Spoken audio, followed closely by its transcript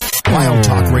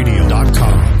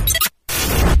WildTalkRadio.com.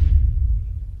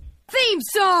 Theme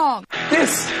song!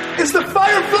 This is the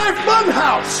Firefly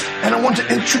Funhouse, and I want to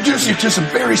introduce you to some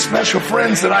very special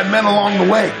friends that I met along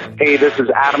the way. Hey, this is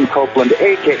Adam Copeland,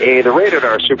 a.k.a. the Rated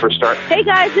R Superstar. Hey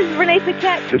guys, this is Renee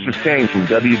Paquette. This is Kane from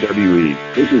WWE.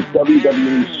 This is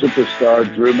WWE Superstar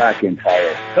Drew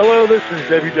McIntyre. Hello, this is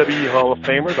WWE Hall of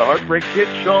Famer, the Heartbreak Kid,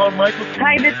 Shawn Michaels.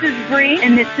 Hi, this is Bree,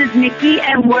 and this is Nikki,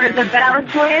 and we're the Battle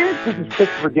Twins. This is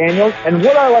Christopher Daniels, and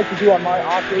what I like to do on my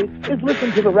off days is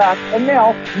listen to The Rack, and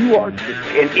now you are too.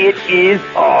 And it is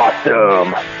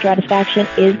awesome. Satisfaction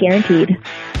is guaranteed.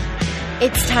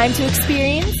 It's time to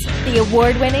experience the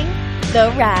award-winning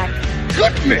The Rack.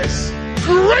 Goodness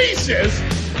gracious,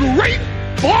 great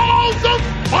balls of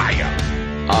fire!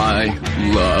 I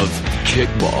love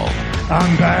kickball.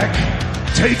 I'm back,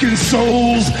 taking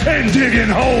souls and digging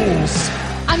holes.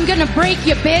 I'm gonna break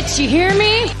you, bitch, you hear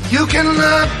me? You can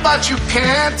look, but you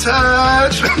can't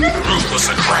touch. Ruthless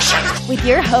aggression. With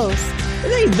your host,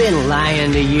 they've been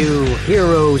lying to you.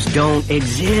 Heroes don't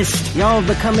exist. Y'all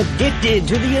become addicted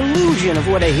to the illusion of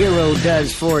what a hero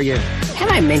does for you. Have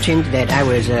I mentioned that I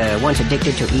was once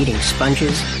addicted to eating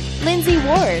sponges? Lindsey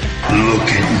Ward.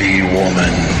 Look at me,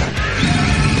 woman.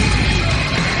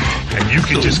 And you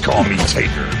can just call me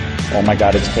Taker. Oh my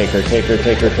God, it's Taker, Taker,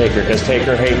 Taker, Taker. Does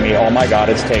Taker hate me? Oh my God,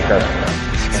 it's Taker.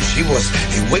 And she was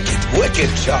a wicked,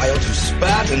 wicked child who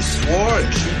spat and swore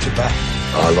and chewed tobacco.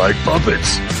 I like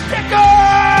puppets. Stickers!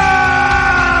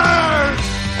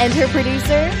 And her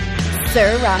producer,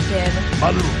 Sir Rockin.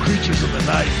 My little creatures of the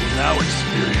night will now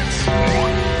experience the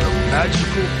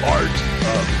magical art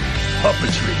of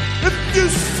puppetry. If you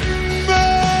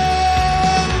smell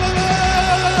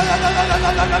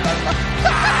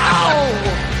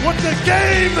what the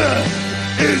game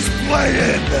is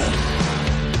playing.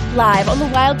 Live on the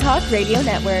Wild Talk Radio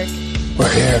Network.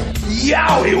 We're here.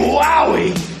 Yowie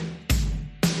wowie!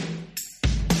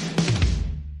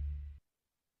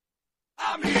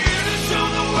 I'm here to show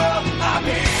the world. I'm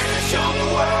here to show the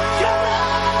world.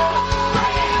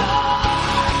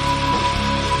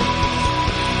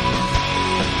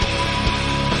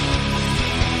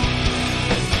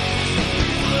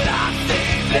 What I say,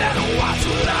 better watch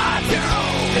what I do.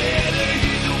 Better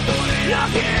you know what I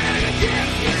can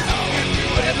against you. If you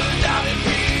ever doubted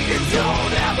me, you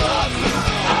don't have a clue.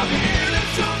 I'm here to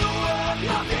show the world.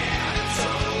 I'm here to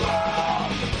show the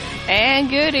world. And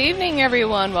good evening,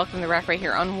 everyone. Welcome to the Rack right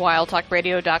here on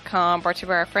WildTalkRadio.com, brought to you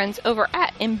by our friends over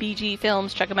at MBG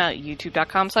Films. Check them out,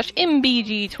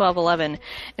 youtube.com/MBG1211.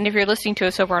 And if you're listening to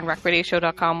us over on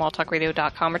RackRadioshow.com,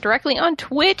 WildTalkRadio.com, or directly on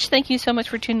Twitch, thank you so much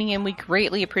for tuning in. We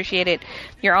greatly appreciate it.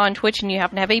 If you're on Twitch and you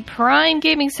happen to have a Prime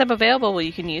Gaming sub available, well,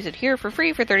 you can use it here for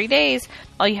free for 30 days.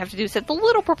 All you have to do is hit the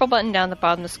little purple button down the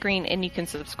bottom of the screen, and you can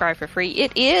subscribe for free.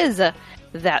 It is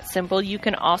that simple. You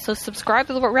can also subscribe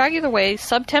the regular way.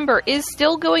 September is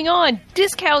still going on.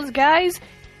 Discounts, guys.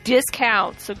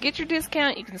 Discounts. So get your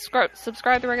discount. You can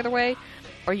subscribe the regular way,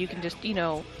 or you can just,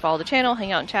 follow the channel,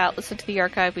 hang out and chat, listen to the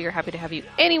archive. We are happy to have you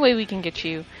any way we can get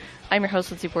you. I'm your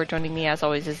host, Lindsey Ward. Joining me, as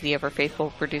always, is the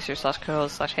ever-faithful producer /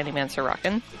 co-host / handyman, Sir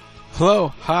Rockin.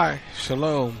 Hello. Hi.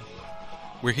 Shalom.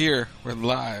 We're here. We're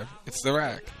live. It's The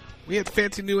Rack. We had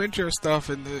fancy new intro stuff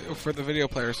for the video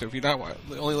player, so if you're not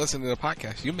only listening to the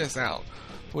podcast, you miss out.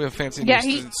 We have fancy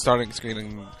new starting screen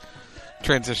and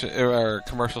transition or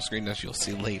commercial screen that you'll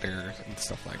see later and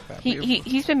stuff like that.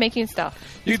 He's been making stuff.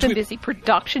 He's been busy.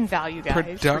 Production value,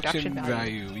 guys. Production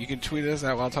value. You can tweet us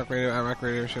at Wild Talk Radio, at Rack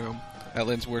Radio Show, at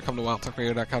Lindsey Ward. Come to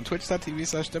WildTalkRadio.com,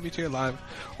 Twitch.tv/WTR Live,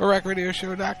 or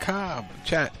RackRadioshow.com.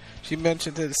 Chat. She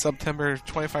mentioned it. September,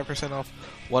 25% off,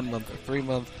 1 month or 3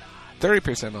 month.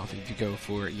 30% off if you go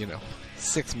for,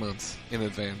 6 months in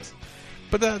advance.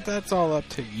 But that's all up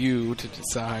to you to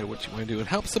decide what you want to do and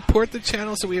help support the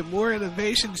channel so we have more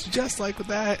innovations just like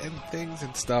that and things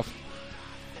and stuff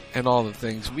and all the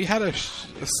things. We had a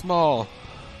small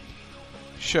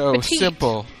show,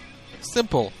 simple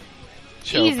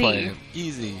show playing.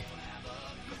 Easy.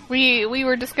 We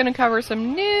were just going to cover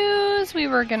some news. We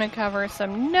were going to cover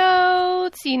some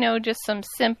notes, just some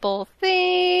simple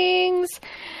things.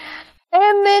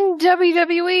 And then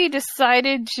WWE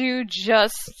decided to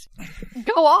just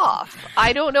go off.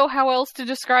 I don't know how else to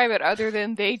describe it other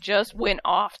than they just went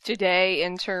off today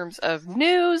in terms of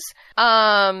news.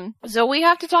 So we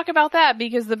have to talk about that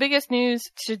because the biggest news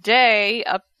today,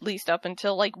 least up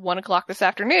until like 1 o'clock this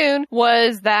afternoon,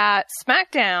 was that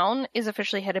Smackdown is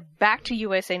officially headed back to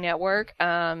USA Network.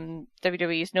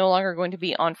 WWE is no longer going to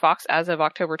be on Fox as of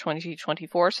October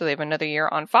 2024, so they have another year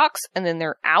on Fox, and then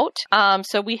they're out.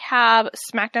 So we have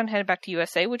Smackdown headed back to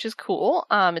USA, which is cool.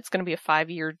 It's going to be a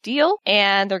 5-year deal,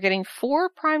 and they're getting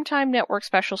 4 primetime network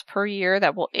specials per year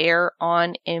that will air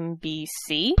on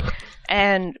NBC.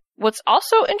 And what's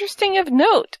also interesting of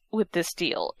note with this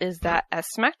deal is that as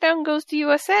SmackDown goes to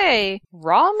USA,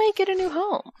 Raw may get a new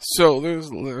home. So there's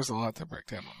a lot to break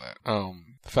down on that.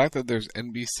 The fact that there's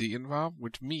NBC involved,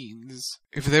 which means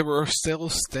if they were still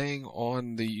staying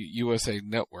on the USA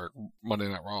Network, Monday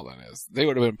Night Raw that is, they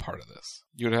would have been part of this.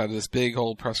 You would have had this big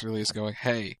whole press release going,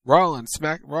 hey, Raw,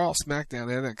 SmackDown,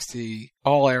 NXT,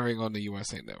 all airing on the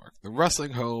USA Network. The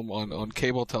wrestling home on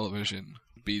cable television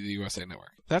would be the USA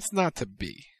Network. That's not to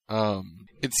be.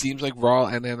 It seems like Raw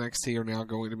and NXT are now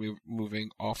going to be moving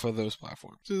off of those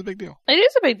platforms. Which is a big deal. It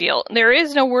is a big deal. There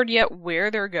is no word yet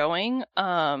where they're going.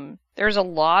 There's a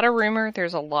lot of rumor.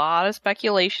 There's a lot of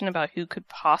speculation about who could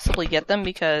possibly get them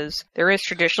because there is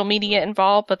traditional media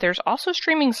involved, but there's also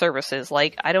streaming services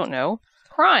like, I don't know,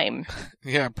 Prime.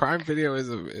 Yeah, Prime Video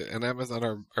and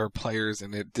Amazon are players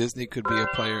in it. Disney could be a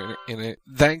player in it.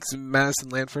 Thanks, Madison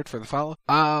Lanford, for the follow.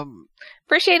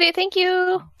 Appreciate it. Thank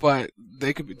you. But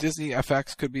they could be, Disney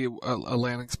FX could be a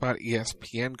landing spot.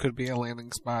 ESPN could be a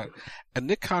landing spot. And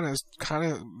Nick kind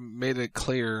of made it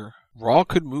clear Raw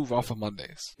could move off of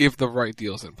Mondays if the right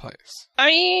deal's in place. I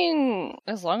mean,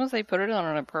 as long as they put it on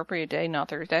an appropriate day, not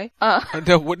Thursday. No,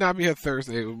 it would not be a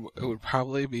Thursday. It would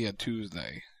probably be a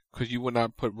Tuesday. Because you would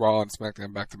not put Raw and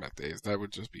SmackDown back-to-back days. That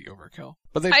would just be overkill.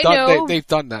 But they've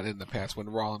done that in the past when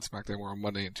Raw and SmackDown were on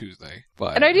Monday and Tuesday.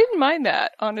 And I didn't mind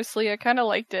that, honestly. I kind of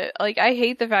liked it. Like, I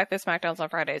hate the fact that SmackDown's on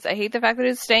Fridays. I hate the fact that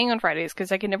it's staying on Fridays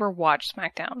because I can never watch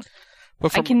SmackDown.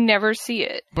 I can never see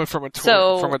it. But from a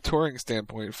touring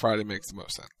standpoint, Friday makes the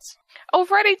most sense. Oh,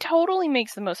 Friday totally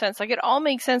makes the most sense. Like, it all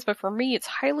makes sense, but for me, it's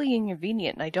highly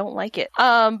inconvenient, and I don't like it.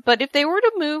 But if they were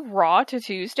to move Raw to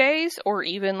Tuesdays, or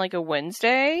even, like, a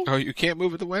Wednesday... Oh, you can't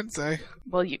move it to Wednesday.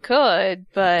 Well, you could,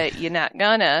 but you're not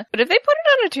gonna. But if they put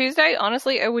it on a Tuesday,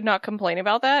 honestly, I would not complain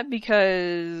about that,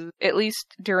 because, at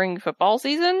least during football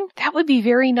season, that would be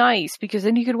very nice, because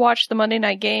then you could watch the Monday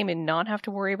night game and not have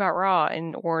to worry about Raw,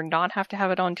 or not have to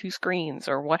have it on 2 screens,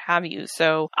 or what have you.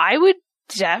 So, I would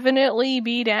definitely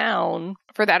be down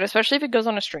for that, especially if it goes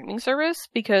on a streaming service,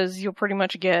 because you'll pretty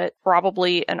much get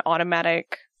probably an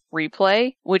automatic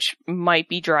replay, which might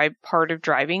be part of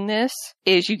driving this,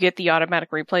 is you get the automatic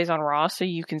replays on Raw, so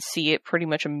you can see it pretty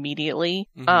much immediately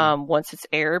once it's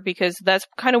aired, because that's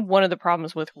kind of one of the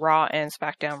problems with Raw and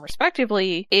SmackDown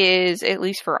respectively, is at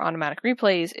least for automatic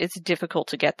replays, it's difficult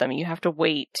to get them. You have to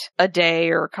wait a day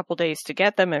or a couple days to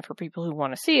get them, and for people who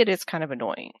want to see it, it's kind of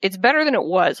annoying. It's better than it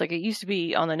was. Like, it used to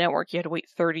be on the network, you had to wait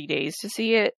 30 days to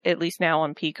see it. At least now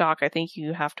on Peacock, I think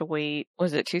you have to wait,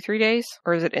 was it 2-3 days?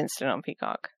 Or is it instant on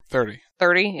Peacock? 30.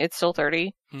 It's still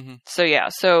 30. Mm-hmm. So yeah,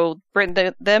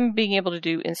 them being able to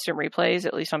do instant replays,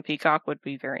 at least on Peacock, would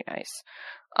be very nice.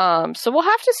 So we'll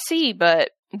have to see, but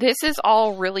this is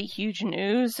all really huge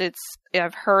news.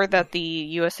 I've heard that the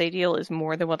USA deal is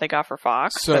more than what they got for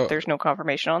Fox, but there's no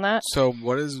confirmation on that. So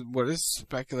what is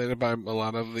speculated by a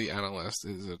lot of the analysts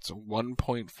is it's a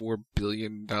 $1.4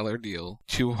 billion deal,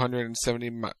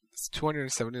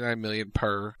 $279 million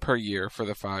per year for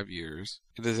the 5 years.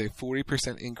 It is a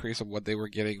 40% increase of what they were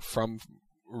getting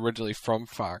originally from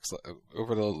Fox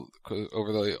over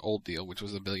the old deal, which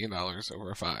was $1 billion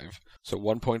over 5. So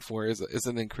 1.4 is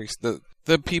an increase. The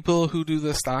people who do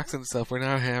the stocks and stuff were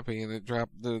not happy, and it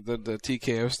dropped. The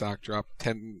TKO stock dropped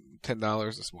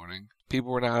 $10 this morning.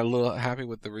 People were not a little happy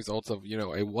with the results of, a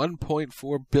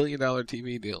 $1.4 billion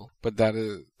TV deal. But that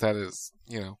is,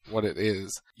 what it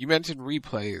is. You mentioned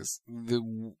replays.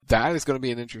 That is going to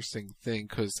be an interesting thing,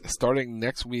 because starting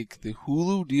next week, the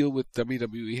Hulu deal with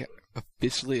WWE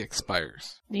officially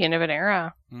expires. The end of an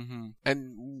era. Mm-hmm.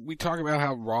 And we talk about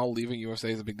how Raw leaving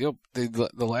USA is a big deal. The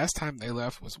last time they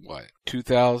left was what?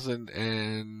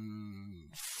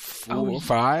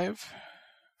 2005?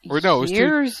 Or no, it was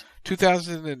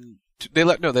 2000 and... They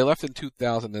left in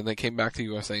 2000, and they came back to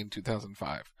USA in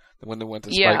 2005. Then when they went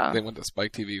to Spike, they went to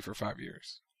Spike TV for 5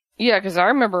 years. Yeah, because I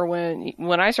remember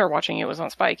when I started watching it was on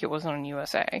Spike. It wasn't on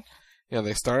USA. Yeah,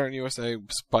 they started on USA.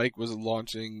 Spike was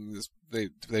launching this.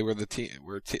 They were the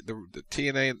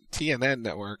TNN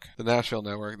network, the national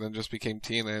network. Then just became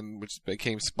TNN, which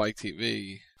became Spike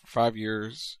TV. 5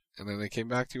 years. And then they came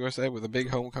back to USA with a big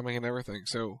homecoming and everything.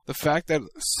 So the fact that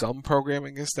some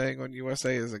programming is staying on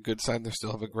USA is a good sign. They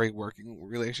still have a great working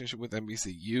relationship with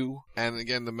NBCU. And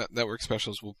again, the network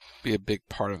specials will be a big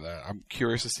part of that. I'm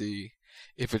curious to see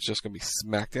if it's just going to be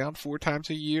Smackdown 4 times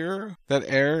a year that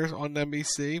airs on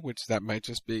NBC, which that might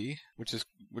just be, which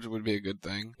would be a good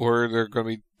thing. Or there are going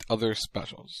to be other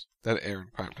specials that air in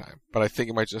primetime. But I think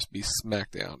it might just be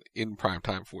Smackdown in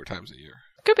primetime 4 times a year.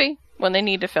 Could be, when they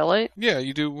need to fill it. Yeah,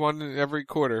 you do one every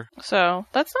quarter. So,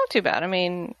 that's not too bad. I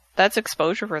mean, that's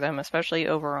exposure for them, especially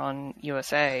over on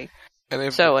USA. And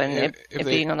if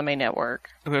being on the main network.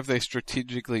 And if they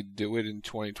strategically do it in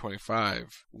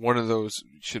 2025, one of those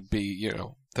should be,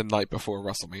 the night before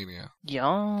WrestleMania.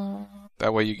 Yeah.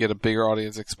 That way you get a bigger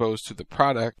audience exposed to the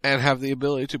product and have the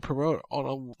ability to promote on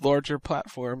a larger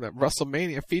platform that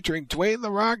WrestleMania featuring Dwayne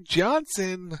 "The Rock"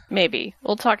 Johnson. Maybe.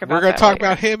 We'll talk about We're going to talk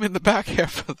about him in the back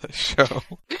half of the show.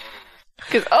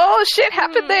 Because, shit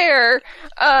happened there.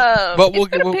 But it's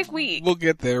been a big week. We'll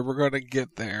get there. We're going to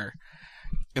get there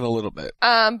in a little bit.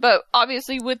 But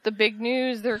obviously with the big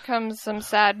news, there comes some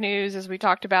sad news. As we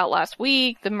talked about last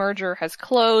week, the merger has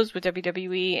closed with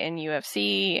WWE and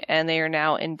UFC, and they are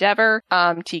now Endeavor,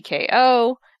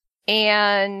 TKO.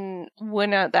 And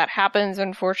when that happens,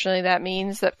 unfortunately, that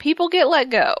means that people get let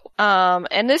go.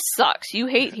 And this sucks. You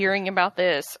hate hearing about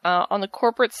this. On the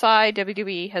corporate side,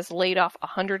 WWE has laid off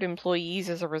 100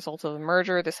 employees as a result of the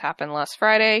merger. This happened last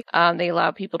Friday. They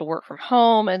allowed people to work from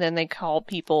home, and then they called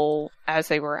people as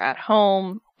they were at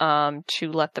home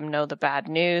to let them know the bad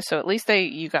news. So at least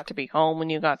you got to be home when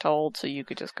you got told, so you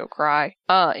could just go cry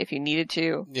if you needed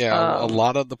to. Yeah, a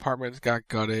lot of departments got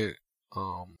gutted.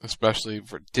 Especially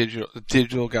for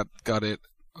digital got it.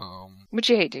 Which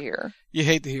you hate to hear. You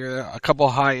hate to hear that. A couple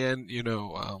high-end,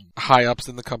 high ups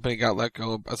in the company got let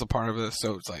go as a part of this.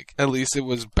 So it's like, at least it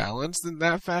was balanced in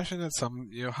that fashion. And some,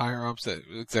 higher ups at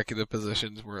executive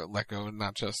positions were let go, and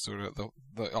not just sort of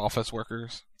the office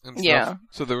workers and stuff. Yeah.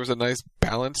 So there was a nice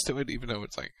balance to it, even though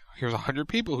it's like, here's 100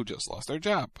 people who just lost their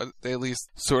job. But they at least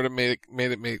sort of made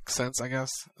it make sense, I guess,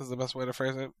 is the best way to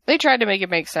phrase it. They tried to make it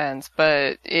make sense,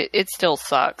 but it still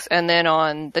sucks. And then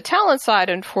on the talent side,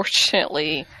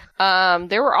 unfortunately,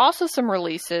 there were also some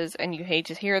releases, and you hate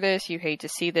to hear this, you hate to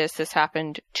see this. This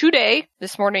happened today,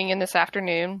 this morning and this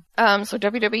afternoon. So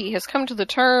WWE has come to the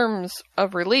terms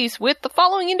of release with the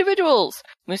following individuals: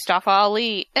 Mustafa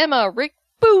Ali, Emma, Rick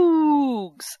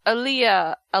Boogs,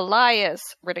 Aaliyah, Elias,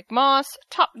 Riddick Moss,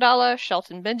 Top Dollar,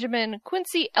 Shelton Benjamin,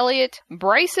 Quincy Elliott,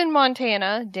 Bryson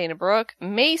Montana, Dana Brooke,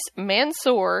 Mace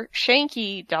Mansoor,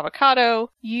 Shanky Davocado,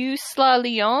 Yusla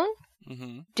Leon,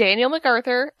 Daniel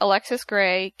MacArthur, Alexis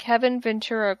Gray, Kevin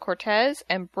Ventura Cortez,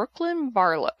 and Brooklyn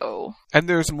Barlow. And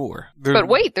there's more. But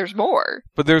wait, there's more.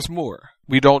 But there's more.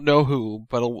 We don't know who,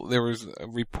 but there was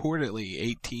reportedly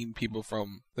 18 people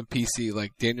from the PC,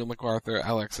 like Daniel MacArthur,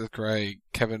 Alexis Gray,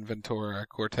 Kevin Ventura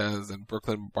Cortez, and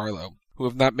Brooklyn Barlow, who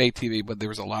have not made TV, but there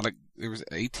was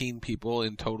 18 people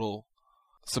in total,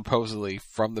 supposedly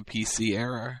from the PC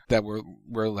era, that were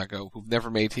let go, who've never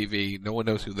made TV. No one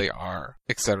knows who they are,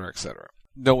 etc., etc.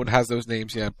 No one has those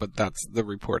names yet, but that's the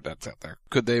report that's out there.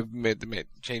 Could they have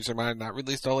changed their mind, not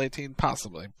released all 18?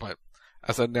 Possibly, but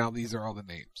as of now, these are all the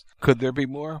names. Could there be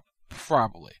more?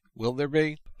 Probably. Will there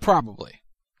be? Probably.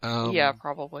 Yeah,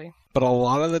 probably. But a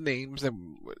lot of the names that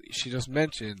she just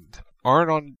mentioned aren't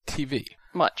on TV.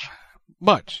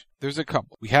 Much. There's a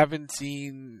couple. We haven't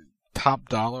seen Top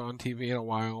Dollar on TV in a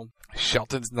while.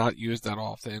 Shelton's not used that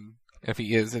often. If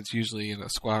he is, it's usually in a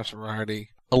squash variety.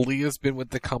 Aaliyah's been with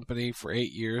the company for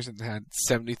 8 years and had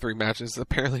 73 matches,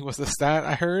 apparently was the stat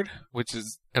I heard, which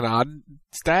is an odd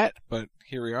stat, but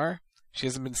here we are. She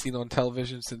hasn't been seen on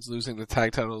television since losing the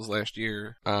tag titles last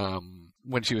year,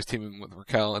 when she was teaming with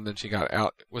Raquel, and then she got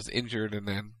out, was injured, and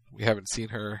then we haven't seen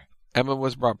her. Emma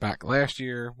was brought back last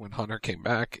year when Hunter came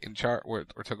back in or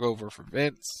took over for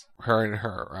Vince. Her and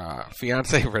her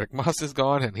fiance Riddick Moss is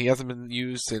gone, and he hasn't been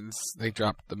used since they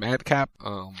dropped the Madcap.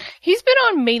 He's been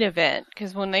on Main Event,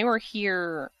 because when they were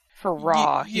here for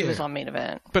Raw, he was on Main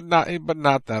Event, but not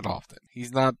that often.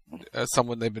 He's not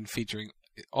someone they've been featuring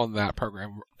on that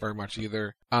program very much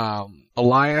either.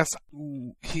 Elias,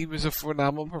 he was a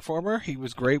phenomenal performer. He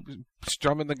was great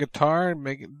strumming the guitar and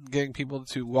getting people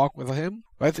to walk with him.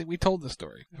 But I think we told the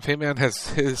story of him and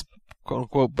his quote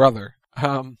unquote brother,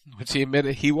 which he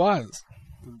admitted he was.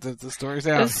 The story's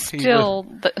out.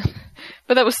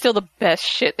 But that was still the best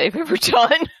shit they've ever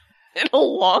done in a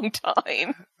long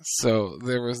time. So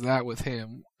there was that with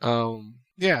him.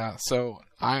 Yeah. So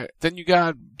then you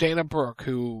got Dana Brooke,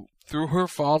 who, through her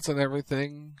faults and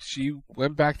everything, she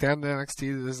went back down to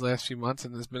NXT these last few months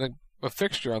and has been a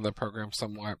fixture on the program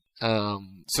somewhat.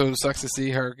 So it sucks to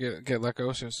see her get let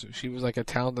go. She was like a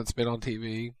talent that's been on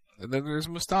TV. And then there's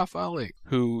Mustafa Ali,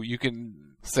 who you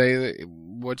can say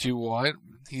what you want.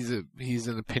 He's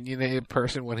an opinionated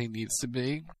person when he needs to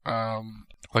be.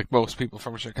 Like most people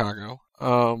from Chicago.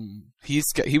 He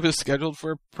was scheduled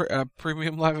for a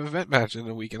premium live event match in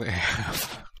a week and a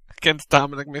half against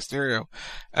Dominic Mysterio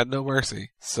at No Mercy.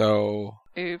 So,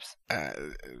 oops.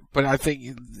 But I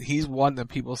think he's one that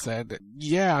people said,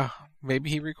 yeah, maybe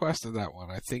he requested that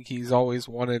one. I think he's always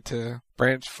wanted to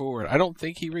branch forward. I don't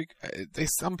think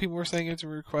some people were saying it's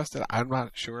requested. I'm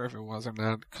not sure if it was or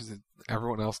not because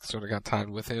everyone else sort of got tied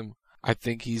with him. I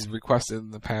think he's requested in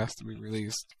the past to be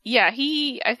released. Yeah,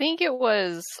 I think it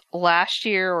was last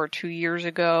year or 2 years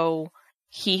ago,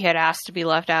 he had asked to be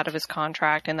left out of his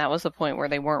contract, and that was the point where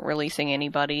they weren't releasing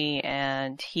anybody,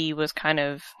 and he went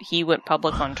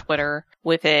public on Twitter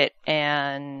with it,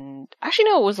 and actually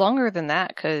no, it was longer than that,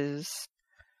 because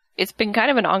it's been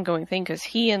kind of an ongoing thing, because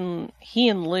he and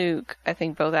Luke, I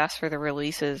think, both asked for the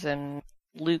releases, and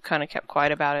Luke kind of kept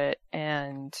quiet about it,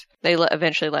 and they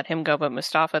eventually let him go, but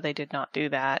Mustafa, they did not do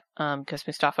that, because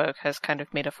Mustafa has kind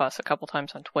of made a fuss a couple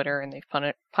times on Twitter, and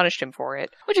they've punished him for it,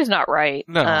 which is not right.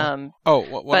 No.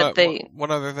 One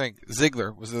other thing.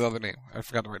 Ziggler was the other name. I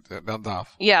forgot to write that down,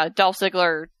 Dolph. Yeah, Dolph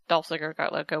Ziggler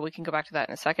got let go. We can go back to that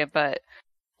in a second, but,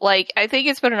 like, I think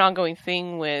it's been an ongoing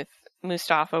thing with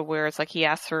Mustafa where it's like he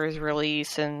asks for his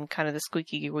release and kind of the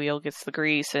squeaky wheel gets the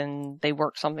grease and they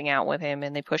work something out with him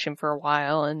and they push him for a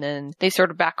while and then they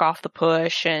sort of back off the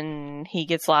push and he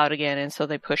gets loud again and so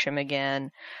they push him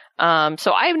again.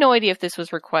 So I have no idea if this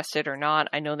was requested or not.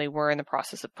 I know they were in the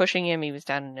process of pushing him. He was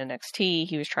down in NXT.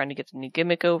 He was trying to get the new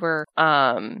gimmick over,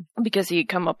 because he had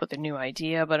come up with a new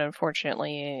idea, but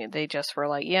unfortunately they just were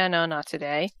like, yeah, no, not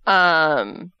today.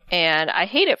 And I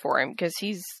hate it for him because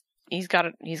he's got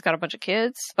a bunch of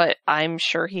kids, but I'm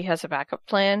sure he has a backup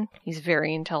plan. He's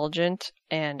very intelligent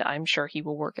and I'm sure he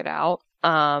will work it out.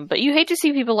 But you hate to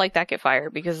see people like that get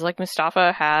fired because like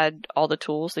Mustafa had all the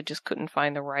tools, they just couldn't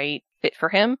find the right fit for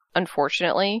him,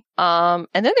 unfortunately. And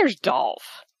then there's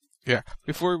Dolph. Yeah.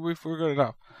 Before we go to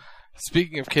Dolph.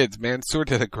 Speaking of kids, Mansoor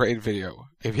did a great video.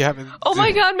 If you haven't, oh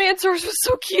my God, Mansoor was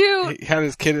so cute. He had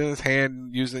his kid in his hand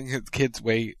using his kid's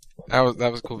weight. That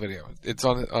was a cool video. It's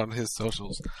on his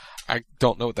socials. I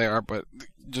don't know what they are, but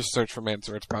just search for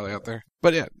Mansoor. It's probably out there.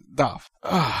 But yeah, Dolph.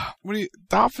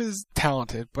 Dolph is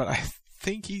talented, but I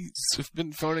think he's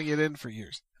been phoning it in for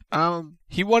years.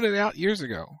 He wanted out years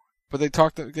ago, but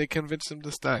they convinced him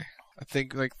to stay. I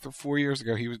think like 4 years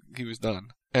ago he was done.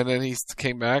 And then he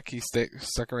came back. He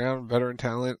stuck around, veteran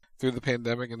talent through the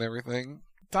pandemic and everything.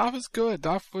 Dolph is good.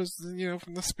 Dolph was,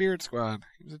 from the Spirit Squad.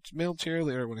 He was a male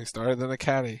cheerleader when he started, then a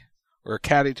caddy. Or a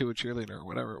caddy to a cheerleader, or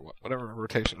whatever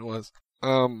rotation it was.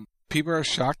 People are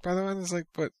shocked by the way. It's like,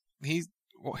 but he's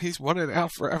wanted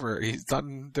out forever. He's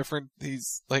done different,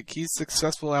 he's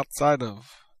successful outside of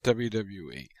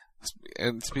WWE.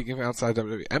 And speaking of outside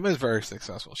WWE, Emma's very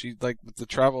successful. She's like, with the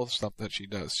travel stuff that she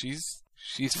does,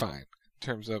 she's fine. In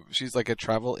terms of, she's like a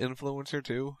travel influencer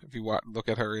too, if you look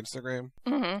at her Instagram.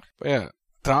 Mm-hmm. But yeah,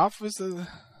 Dolph was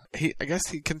I guess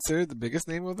he considered the biggest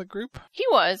name of the group? He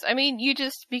was. I mean,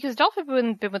 because Dolph had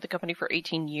been with the company for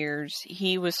 18 years,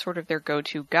 he was sort of their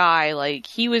go-to guy. Like,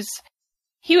 he was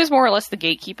more or less the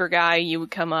gatekeeper guy. You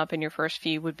would come up and your first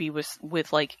feud would be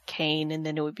with like Kane and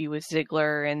then it would be with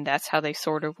Ziggler and that's how they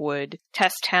sort of would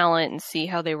test talent and see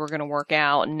how they were going to work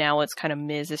out. And now it's kind of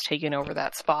Miz has taken over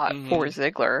that spot for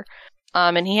Ziggler.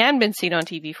 And he hadn't been seen on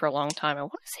TV for a long time. I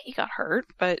want to say he got hurt,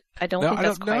 but I don't think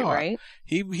that's quite right.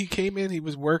 He came in, he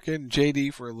was working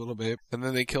JD for a little bit, and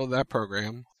then they killed that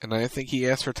program. And I think he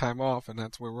asked for time off, and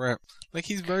that's where we're at. Like,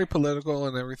 he's very political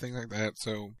and everything like that,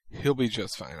 so he'll be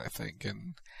just fine, I think.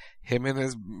 And him and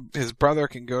his brother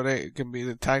can be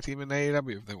the tag team in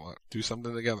AEW if they want. Do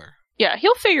something together. Yeah,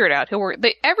 he'll figure it out. He'll work.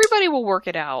 Everybody will work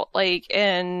it out. Like,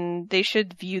 and they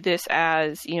should view this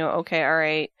as, okay, all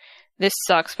right, this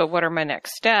sucks, but what are my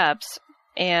next steps?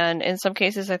 And in some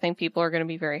cases, I think people are going to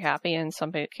be very happy. In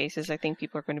some cases, I think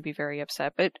people are going to be very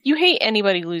upset. But you hate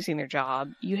anybody losing their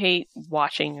job. You hate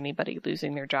watching anybody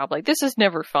losing their job. Like, this is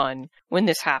never fun when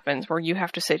this happens, where you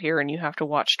have to sit here and you have to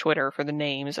watch Twitter for the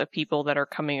names of people that are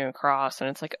coming across. And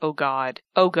it's like, oh God.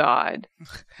 Oh God.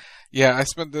 Yeah,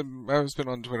 I've been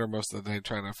on Twitter most of the day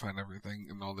trying to find everything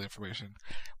and all the information.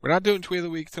 We're not doing Tweet of the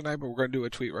Week tonight, but we're going to do a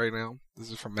tweet right now.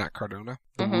 This is from Matt Cardona,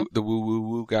 the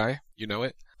woo-woo-woo guy. You know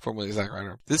it? Formerly Zack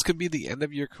Ryder. This could be the end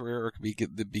of your career or it could be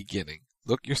the beginning.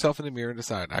 Look yourself in the mirror and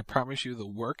decide. I promise you the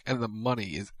work and the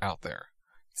money is out there.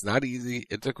 It's not easy.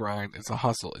 It's a grind. It's a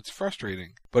hustle. It's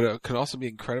frustrating. But it can also be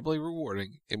incredibly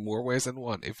rewarding in more ways than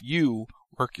one if you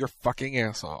work your fucking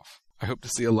ass off. I hope to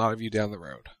see a lot of you down the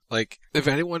road. Like, if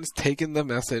anyone's taken the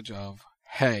message of,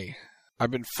 hey, I've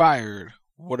been fired,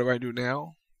 what do I do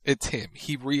now? It's him.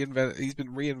 He's been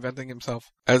reinventing himself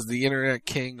as the internet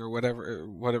king or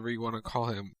whatever you want to call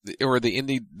him, or the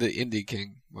indie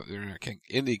king, not the internet king,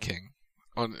 indie king,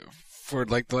 for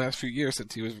like the last few years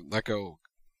since he was let go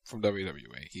from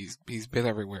WWE. He's been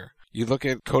everywhere. You look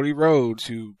at Cody Rhodes,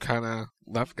 who kind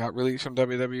of got released from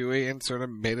WWE and sort of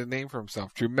made a name for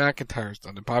himself. Drew McIntyre's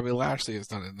done it. Bobby Lashley has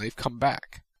done it. And they've come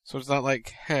back. So it's not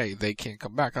like, hey, they can't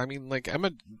come back. I mean, like,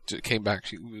 Emma came back.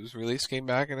 She was released, came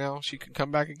back, and now she can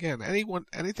come back again.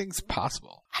 Anything's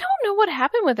possible. I don't know what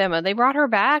happened with Emma. They brought her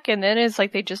back, and then it's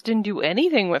like they just didn't do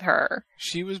anything with her.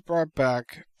 She was brought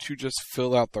back to just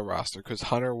fill out the roster, because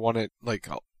Hunter wanted, like,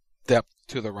 depth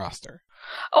to the roster.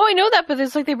 Oh, I know that, but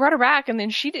it's like they brought her back, and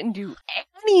then she didn't do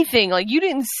anything. Like, you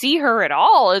didn't see her at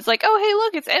all. It's like, oh, hey,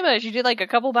 look, it's Emma. She did, like, a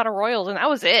couple Battle Royals, and that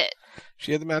was it.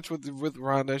 She had the match with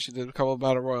Ronda. She did a couple of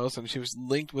Battle Royals, and she was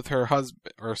linked with her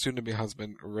husband, or soon-to-be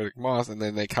husband, Riddick Moss, and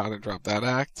then they kind of dropped that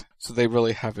act. So they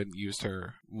really haven't used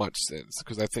her much since,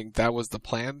 because I think that was the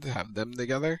plan, to have them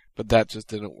together, but that just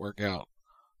didn't work out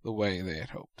the way they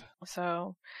had hoped.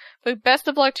 So, but best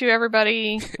of luck to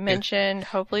everybody mentioned.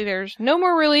 Hopefully there's no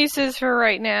more releases for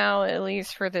right now, at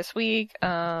least for this week.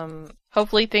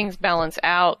 Hopefully things balance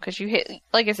out, because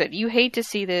like I said, you hate to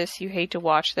see this, you hate to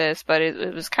watch this, but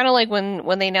it was kind of like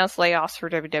when they announced layoffs for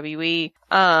WWE.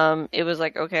 It was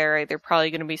like, okay, all right, there are probably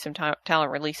going to be some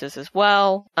talent releases as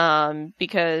well,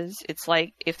 because it's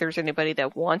like, if there's anybody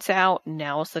that wants out,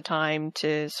 now's the time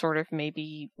to sort of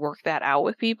maybe work that out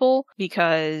with people,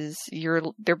 because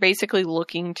they're basically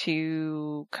looking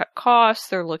to cut costs,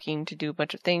 they're looking to do a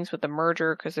bunch of things with the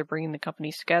merger, because they're bringing the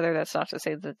companies together. That's not to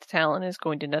say that the talent is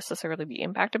going to necessarily be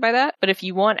impacted by that, but if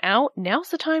you want out, now's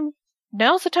the time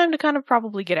to kind of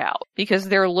probably get out, because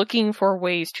they're looking for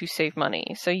ways to save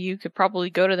money. So you could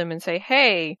probably go to them and say,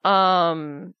 hey,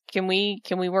 can we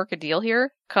work a deal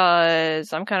here?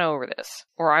 Cause I'm kind of over this,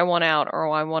 or I want out, or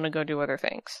I want to go do other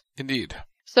things. Indeed.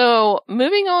 So,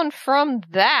 moving on from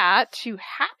that to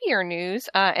happier news,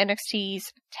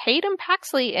 NXT's Tatum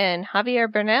Paxley and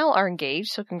Javier Bernal are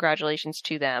engaged, so congratulations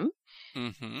to them.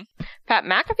 Mm-hmm. Pat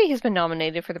McAfee has been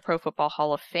nominated for the Pro Football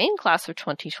Hall of Fame class of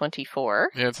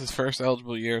 2024. Yeah, it's his first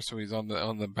eligible year, so he's on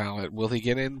the ballot. Will he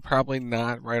get in? Probably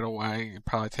not right away. It'll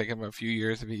probably take him a few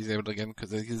years if he's able to get in,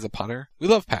 because he's a punter. We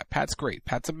love Pat. Pat's great.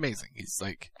 Pat's amazing.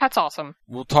 Pat's awesome.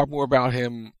 We'll talk more about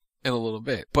him in a little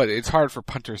bit, but it's hard for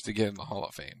punters to get in the Hall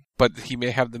of Fame. But he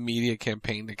may have the media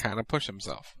campaign to kind of push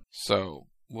himself. So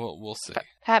we'll see.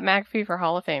 Pat McAfee for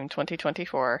Hall of Fame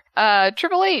 2024.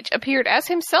 Triple H appeared as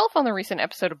himself on the recent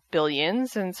episode of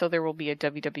Billions, and so there will be a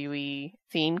WWE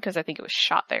theme, because I think it was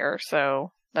shot there.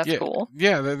 So that's cool.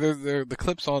 Yeah, the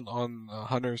clips on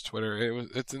Hunter's Twitter.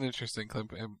 It's an interesting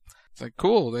clip. It's like,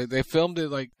 cool. They filmed it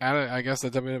like at I guess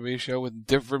a WWE show with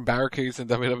different barricades than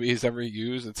WWE's ever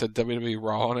used. It said WWE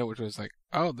Raw on it, which was like,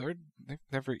 oh, they've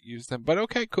never used them. But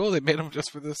okay, cool. They made them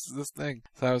just for this thing.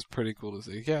 So that was pretty cool to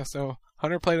see. Yeah, so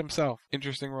Hunter played himself.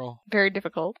 Interesting role. Very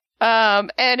difficult.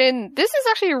 This is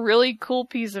actually a really cool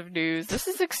piece of news. This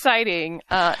is exciting.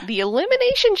 The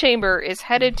Elimination Chamber is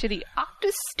headed to the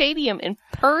Optus Stadium in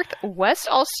Perth, West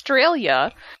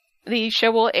Australia. The show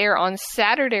will air on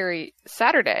Saturday,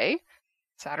 February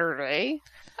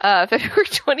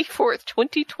 24th,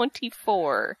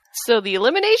 2024. So the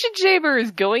Elimination Chamber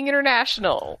is going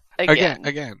international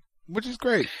again. Which is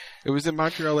great. It was in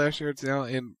Montreal last year. It's now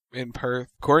in Perth.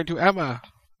 According to Emma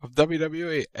of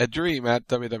WWE, a dream at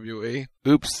WWE.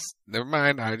 Oops, never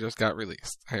mind. I just got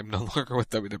released. I am no longer with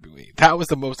WWE. That was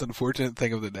the most unfortunate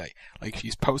thing of the day. Like,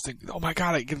 she's posting, oh my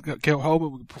god, I can go home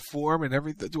and perform and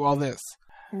everything, do all this.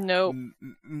 Nope.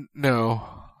 No.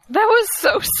 That was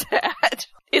so sad.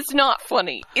 It's not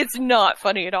funny. It's not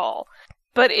funny at all.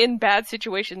 But in bad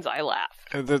situations, I laugh.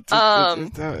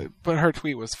 But her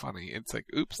tweet was funny. It's like,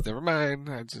 oops, never mind.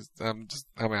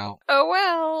 I'm out. Oh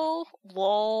well,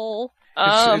 lol.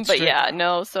 But yeah,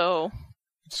 no. So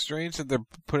it's strange that they're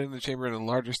putting the chamber in a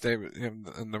larger stadium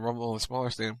and the Rumble in a smaller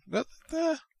stadium. The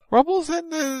Rumble's in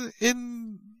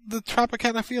the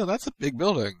Tropicana field. That's a big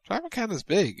building. Tropicana's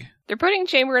big. They're putting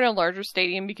Chamber in a larger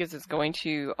stadium because it's going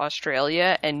to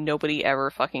Australia, and nobody ever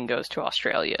fucking goes to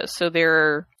Australia. So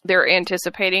they're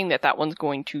anticipating that one's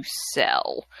going to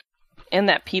sell, and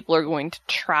that people are going to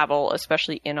travel,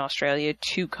 especially in Australia,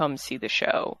 to come see the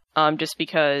show. Just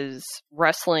because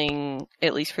wrestling,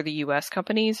 at least for the U.S.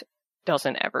 companies,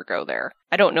 doesn't ever go there.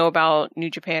 I don't know about New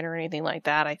Japan or anything like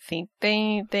that. I think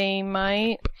they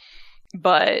might,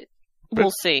 but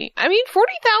we'll see. I mean,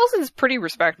 40,000 is pretty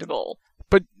respectable.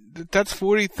 But that's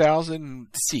 40,000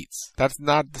 seats. That's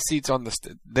not the seats on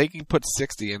the... They can put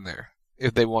 60 in there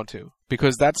if they want to.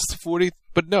 Because that's 40...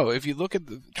 But no, if you look at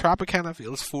the Tropicana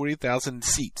Field, it's 40,000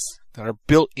 seats that are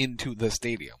built into the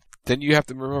stadium. Then you have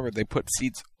to remember they put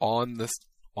seats on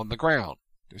the ground.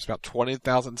 There's about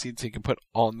 20,000 seats you can put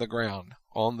on the ground,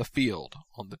 on the field,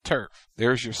 on the turf.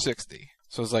 There's your 60.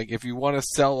 So it's like, if you want to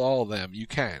sell all of them, you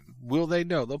can. Will they?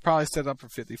 No. They'll probably set up for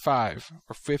 55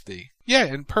 or 50. Yeah,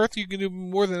 in Perth you can do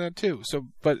more than that too. So,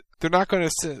 but they're not going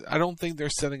to I don't think they're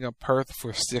setting up Perth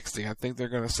for 60. I think they're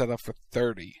going to set up for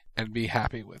 30 and be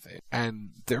happy with it.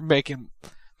 And they're making,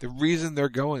 the reason they're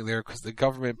going there because the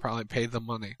government probably paid them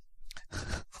money.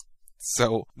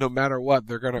 So no matter what,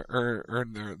 they're going to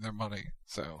earn their money.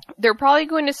 So they're probably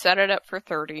going to set it up for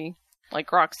 30.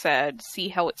 Like Rock said, see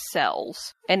how it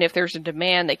sells. And if there's a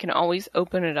demand, they can always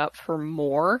open it up for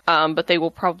more. But they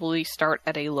will probably start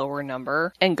at a lower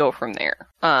number and go from there.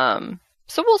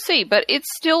 So we'll see. But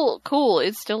it's still cool.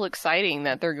 It's still exciting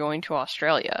that they're going to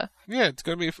Australia. Yeah,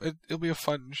 it'll be a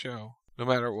fun show, no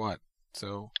matter what.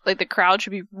 So like the crowd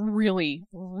should be really,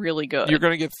 really good. You're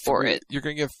gonna get You're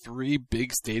gonna get 3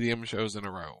 big stadium shows in a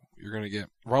row. You're gonna get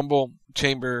Rumble,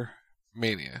 Chamber,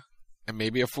 Mania. And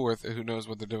maybe a 4th, who knows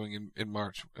what they're doing in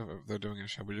March, if they're doing a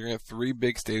show. But you're going to have 3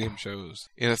 big stadium shows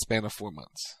in a span of 4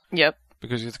 months. Yep.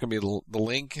 Because it's going to be the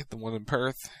Link, the one in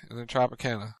Perth, and then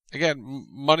Tropicana. Again,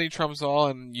 money trumps all,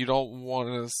 and you don't want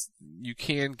to, you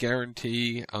can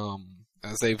guarantee,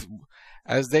 as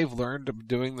they've learned of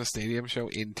doing the stadium show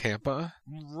in Tampa,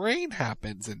 rain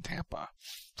happens in Tampa.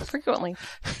 Frequently.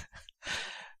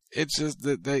 It's just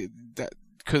that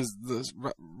because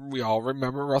we all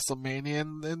remember Wrestlemania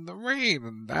and the rain,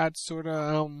 and that sort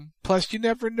of, plus you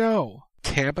never know.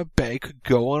 Tampa Bay could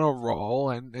go on a roll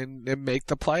and make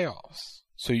the playoffs.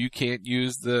 So you can't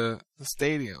use the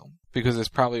stadium because it's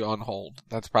probably on hold.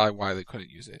 That's probably why they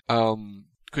couldn't use it.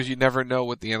 Because you never know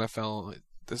with the NFL,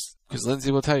 because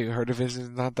Lindsay will tell you her division is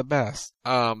not the best.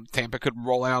 Tampa could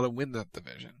roll out and win that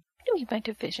division. What do you mean my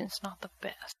division's not the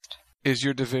best? Is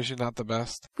your division not the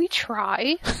best? We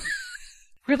try.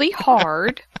 Really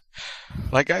hard.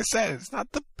 Like I said, it's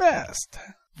not the best.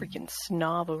 Freaking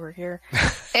snob over here.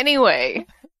 Anyway.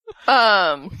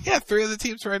 Yeah, 3 of the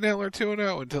teams right now are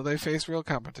 2-0 until they face real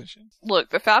competition.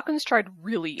 Look, the Falcons tried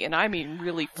really, and I mean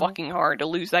really fucking hard to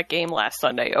lose that game last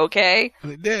Sunday, okay?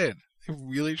 They did. They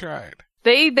really tried.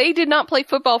 They did not play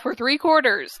football for 3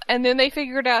 quarters, and then they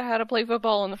figured out how to play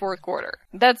football in the 4th quarter.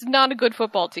 That's not a good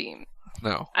football team.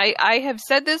 No. I have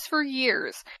said this for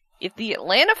years. If the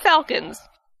Atlanta Falcons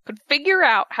could figure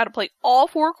out how to play all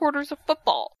 4 quarters of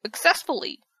football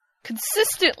successfully,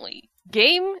 consistently,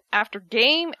 game after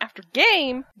game after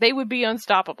game, they would be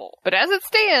unstoppable. But as it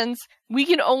stands, we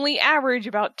can only average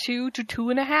about 2 to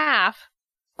 2.5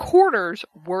 quarters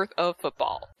worth of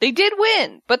football. They did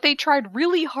win, but they tried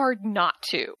really hard not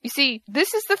to. You see,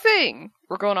 this is the thing.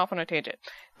 We're going off on a tangent.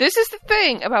 This is the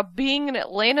thing about being an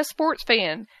Atlanta sports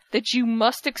fan that you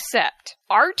must accept.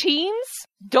 Our teams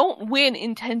don't win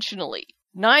intentionally.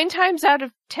 9 times out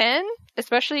of 10,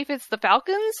 especially if it's the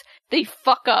Falcons, they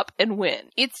fuck up and win.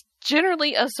 It's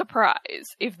generally a surprise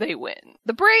if they win.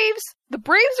 The Braves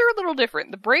are a little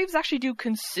different. The Braves actually do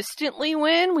consistently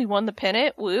win. We won the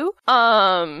pennant, woo.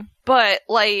 But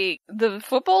like the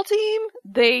football team,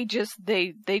 they just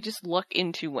luck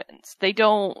into wins. They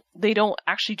don't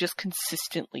actually just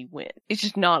consistently win. It's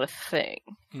just not a thing.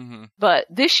 Mm-hmm. But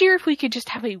this year, if we could just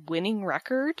have a winning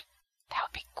record, that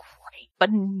would be great.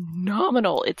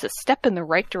 Phenomenal. It's a step in the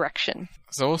right direction.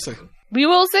 So we'll see. We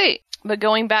will see. But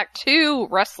going back to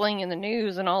wrestling and the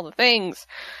news and all the things,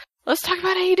 let's talk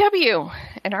about AEW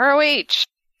and ROH.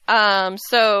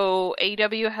 So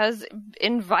AEW has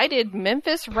invited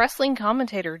Memphis wrestling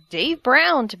commentator Dave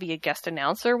Brown to be a guest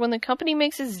announcer when the company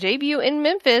makes its debut in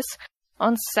Memphis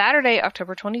on Saturday,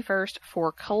 October 21st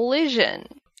for Collision.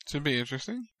 Should be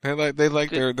interesting. They like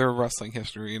their wrestling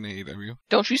history in AEW.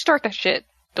 Don't you start that shit.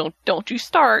 Don't you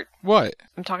start. What?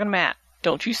 I'm talking to Matt.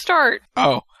 Don't you start.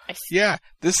 Oh, yeah.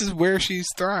 This is where she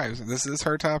thrives. This is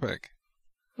her topic.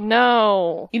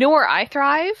 No. You know where I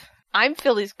thrive? I'm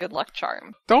Philly's good luck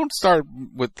charm. Don't start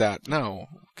with that. No.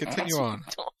 Continue on.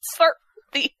 Don't start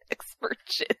with the expert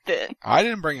shit then. I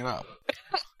didn't bring it up.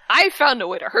 I found a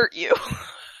way to hurt you.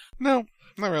 No,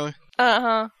 not really.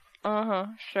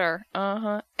 Sure.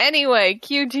 Anyway,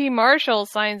 QT Marshall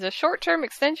signs a short-term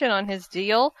extension on his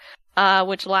deal,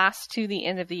 which lasts to the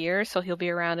end of the year, so he'll be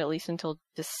around at least until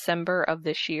December of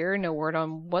this year. No word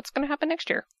on what's going to happen next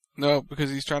year. No, because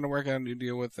he's trying to work out a new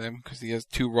deal with them because he has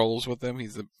 2 roles with them.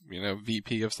 He's a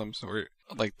VP of some sort,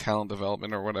 like talent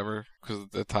development or whatever, because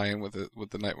of the tie-in with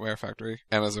the Nightmare Factory,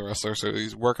 and as a wrestler, so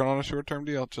he's working on a short-term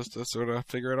deal just to sort of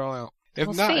figure it all out. If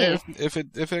We'll not, see. if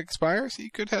it expires, he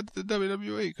could head to the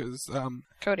WWE because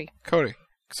Cody,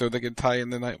 so they can tie in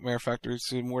the Nightmare Factory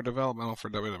to more developmental for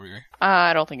WWE.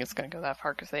 I don't think it's going to go that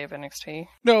far because they have NXT.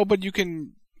 No, but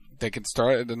they can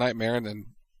start at the Nightmare and then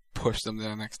push them to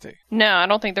NXT. No, I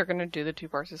don't think they're going to do the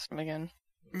 2-part system again.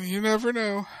 You never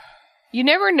know. You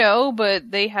never know, but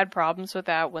they had problems with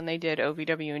that when they did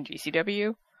OVW and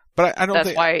GCW. But I don't That's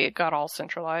think... why it got all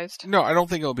centralized. No, I don't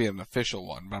think it'll be an official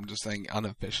one, but I'm just saying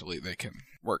unofficially they can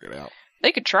work it out.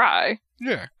 They could try.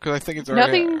 Yeah, because I think it's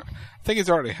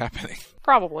already happening.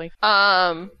 Probably.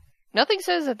 Nothing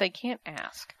says that they can't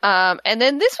ask. And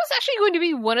then this was actually going to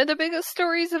be one of the biggest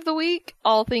stories of the week,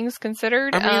 all things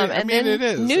considered. I mean, it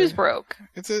is. News broke.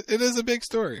 It is a big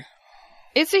story.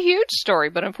 It's a huge story,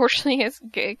 but unfortunately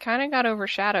it kind of got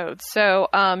overshadowed. So,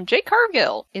 Jade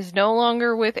Cargill is no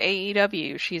longer with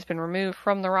AEW. She's been removed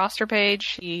from the roster page.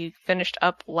 She finished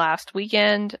up last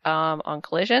weekend, on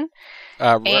Collision.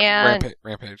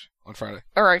 Rampage on Friday.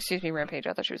 Or, excuse me, Rampage.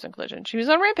 I thought she was on Collision. She was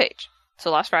on Rampage.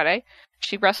 So last Friday,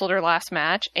 she wrestled her last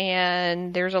match,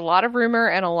 and there's a lot of rumor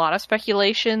and a lot of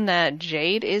speculation that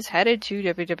Jade is headed to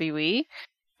WWE.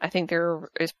 I think there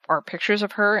are pictures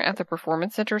of her at the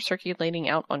Performance Center circulating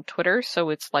out on Twitter,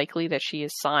 so it's likely that she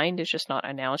is signed. It's just not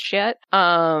announced yet.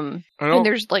 And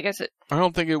there's, like I said... I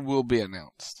don't think it will be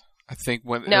announced. I think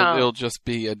it'll just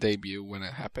be a debut when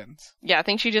it happens. Yeah, I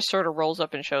think she just sort of rolls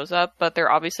up and shows up, but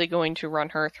they're obviously going to run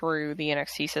her through the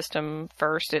NXT system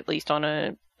first, at least on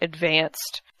an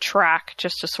advanced track,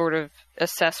 just to sort of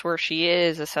assess where she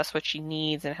is, assess what she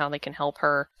needs, and how they can help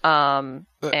her, and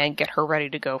get her ready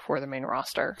to go for the main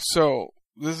roster. So,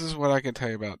 this is what I can tell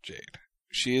you about Jade.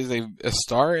 She is a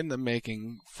star in the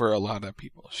making for a lot of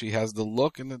people. She has the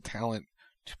look and the talent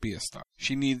to be a star.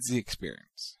 She needs the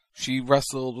experience. She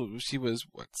wrestled, she was,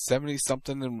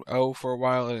 70-something and 0 for a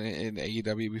while in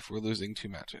AEW before losing 2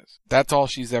 matches. That's all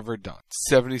she's ever done.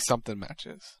 70-something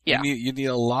matches. Yeah. You need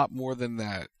a lot more than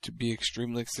that to be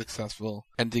extremely successful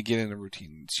and to get in a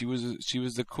routine. She was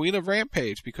the queen of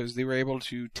Rampage because they were able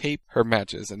to tape her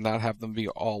matches and not have them be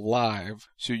all live,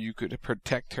 so you could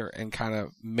protect her and kind of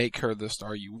make her the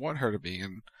star you want her to be.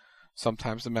 And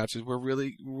sometimes the matches were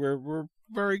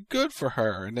very good for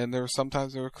her, and then there were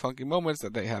clunky moments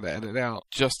that they had to edit out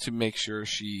just to make sure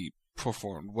she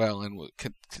performed well and would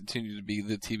continue to be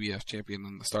the TBS champion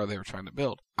and the star they were trying to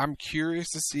build. I'm curious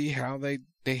to see how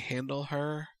they handle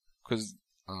her, because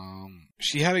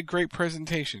she had a great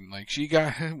presentation. Like,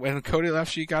 when Cody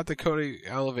left, she got the Cody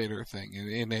elevator thing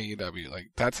in AEW.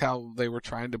 Like, that's how they were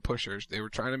trying to push her. They were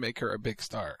trying to make her a big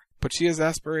star. But she has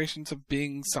aspirations of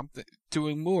being something,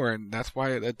 doing more, and that's why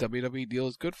a WWE deal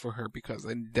is good for her, because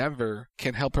Endeavor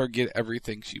can help her get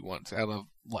everything she wants out of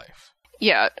life.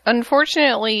 Yeah,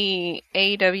 unfortunately,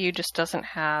 AEW just doesn't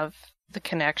have the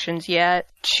connections yet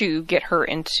to get her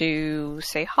into,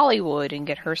 say, Hollywood and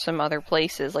get her some other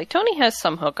places. Like, Tony has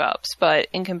some hookups, but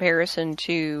in comparison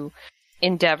to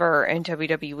Endeavor and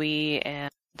WWE and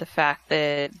the fact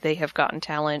that they have gotten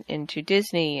talent into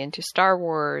Disney, into Star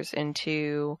Wars,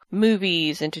 into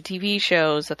movies, into TV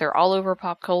shows, that they're all over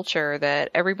pop culture,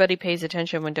 that everybody pays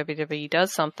attention when WWE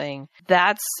does something,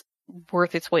 that's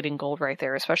worth its weight in gold right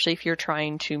there, especially if you're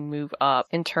trying to move up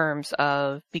in terms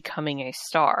of becoming a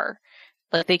star.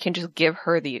 Like, they can just give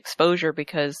her the exposure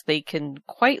because they can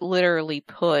quite literally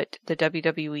put the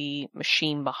WWE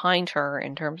machine behind her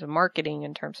in terms of marketing,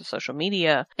 in terms of social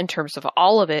media, in terms of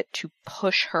all of it to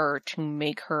push her, to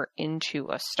make her into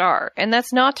a star. And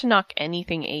that's not to knock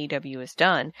anything AEW has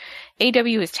done.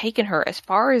 AEW has taken her as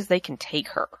far as they can take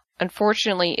her.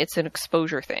 Unfortunately, it's an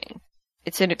exposure thing.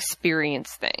 It's an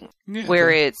experience thing. Yeah, where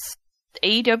it's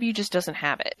AEW just doesn't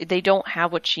have it. They don't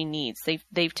have what she needs.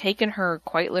 They've taken her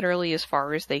quite literally as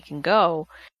far as they can go,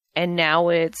 and now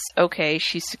it's, okay,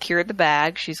 she's secured the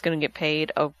bag, she's going to get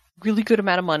paid a really good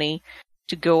amount of money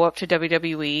to go up to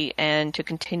WWE and to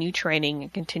continue training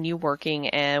and continue working,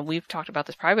 and we've talked about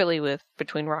this privately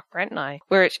between Rock Brent and I,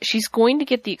 where she's going to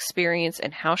get the experience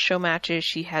in house show matches.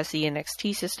 She has the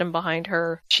NXT system behind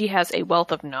her. She has a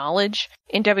wealth of knowledge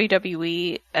in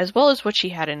WWE as well as what she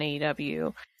had in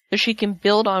AEW. So she can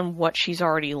build on what she's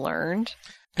already learned,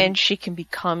 and she can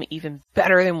become even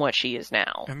better than what she is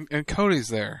now. And Cody's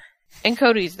there. And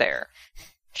Cody's there.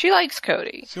 She likes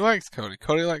Cody. She likes Cody.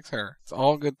 Cody likes her. It's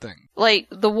all a good thing. Like,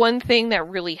 the one thing that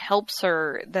really helps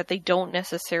her that they don't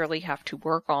necessarily have to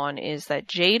work on is that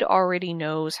Jade already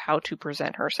knows how to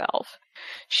present herself.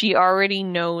 She already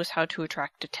knows how to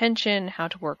attract attention, how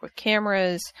to work with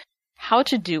cameras, how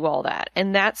to do all that.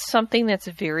 And that's something that's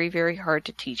very, very hard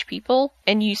to teach people.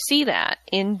 And you see that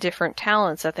in different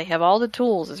talents, that they have all the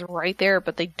tools is right there,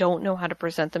 but they don't know how to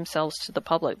present themselves to the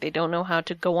public. They don't know how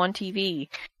to go on TV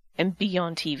and be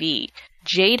on TV.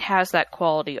 Jade has that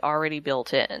quality already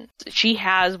built in. She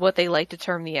has what they like to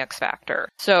term the X factor.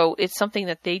 So it's something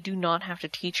that they do not have to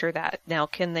teach her that. Now,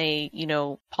 can they,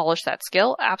 polish that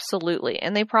skill? Absolutely.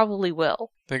 And they probably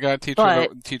will. They gotta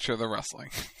teach her the wrestling.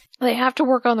 They have to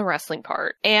work on the wrestling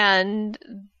part. And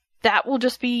that will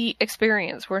just be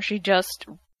experience, where she just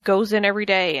goes in every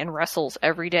day and wrestles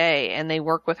every day, and they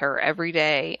work with her every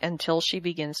day until she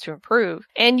begins to improve.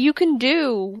 And you can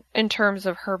do, in terms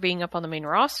of her being up on the main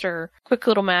roster, quick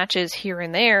little matches here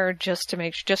and there just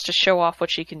to show off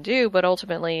what she can do, but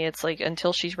ultimately it's like,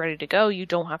 until she's ready to go, you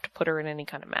don't have to put her in any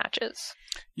kind of matches.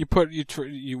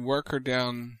 You work her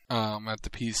down at the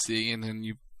PC, and then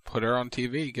you put her on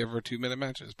TV, give her 2-minute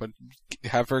matches, but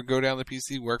have her go down the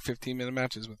PC, work 15-minute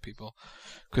matches with people,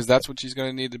 because that's what she's going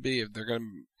to need to be.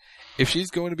 If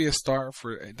she's going to be a star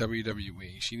for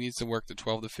WWE, she needs to work the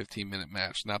 12 to 15-minute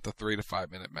match, not the 3 to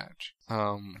 5-minute match.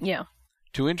 Yeah.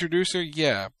 To introduce her,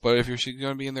 yeah, but if she's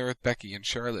going to be in there with Becky and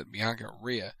Charlotte, Bianca,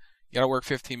 Rhea, you got to work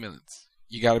 15 minutes.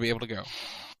 You got to be able to go.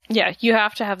 Yeah, you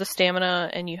have to have the stamina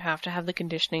and you have to have the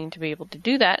conditioning to be able to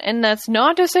do that. And that's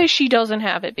not to say she doesn't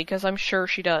have it, because I'm sure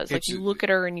she does. Like, you look at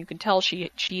her and you can tell she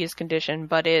is conditioned,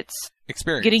 but it's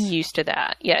experience. Getting used to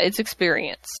that. Yeah, it's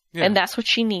experience. Yeah. And that's what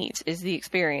she needs, is the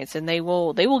experience. And they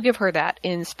will give her that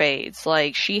in spades.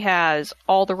 Like, she has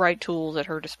all the right tools at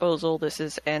her disposal. This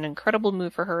is an incredible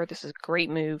move for her. This is a great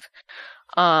move.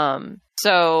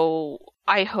 So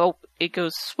I hope it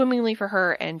goes swimmingly for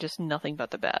her and just nothing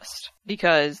but the best,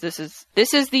 because this is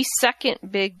the second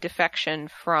big defection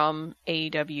from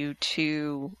AEW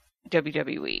to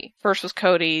WWE. First was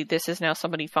Cody. This is now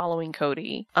somebody following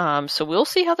Cody. So we'll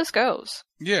see how this goes.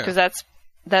 Yeah. Because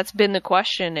that's been the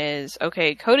question is,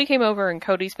 okay, Cody came over and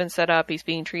Cody's been set up. He's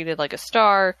being treated like a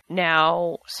star.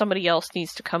 Now somebody else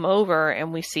needs to come over,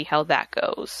 and we see how that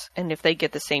goes and if they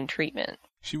get the same treatment.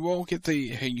 She won't get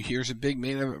here's a big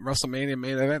WrestleMania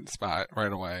main event spot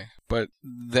right away. But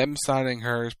them signing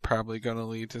her is probably going to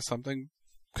lead to something.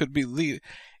 It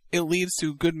leads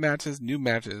to good matches, new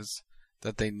matches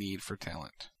that they need for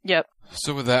talent. Yep.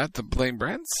 So with that, the Blame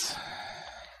Brents.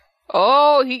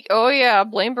 Oh yeah,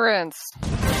 Blame Brents.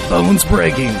 Bones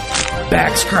breaking,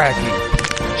 backs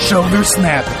cracking, shoulders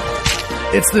snapping.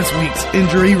 It's this week's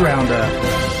injury roundup.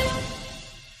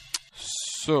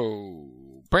 So,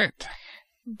 Brent,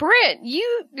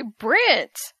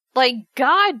 like,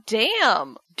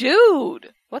 goddamn, dude,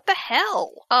 what the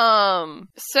hell?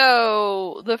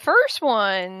 So the first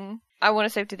one I want to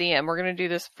save to the end. We're gonna do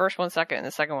this first one second and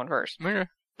the second one first. Okay.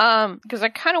 Because I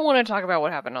kind of want to talk about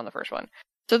what happened on the first one.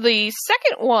 So the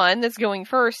second one that's going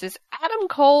first is Adam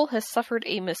Cole has suffered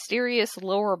a mysterious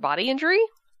lower body injury.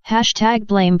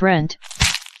 #blame Brent.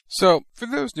 So, for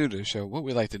those new to the show, what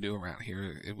we like to do around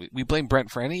here, we blame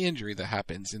Brent for any injury that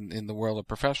happens in the world of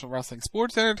professional wrestling,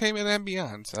 sports, entertainment, and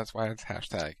beyond. So that's why it's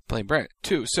 #blame Brent.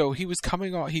 2, so he was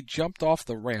he jumped off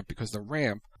the ramp because the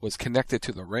ramp was connected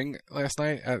to the ring last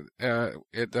night at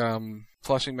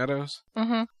Flushing Meadows.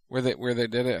 Mm-hmm. Where they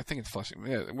did it. I think it's Flushing,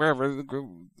 wherever,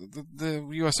 the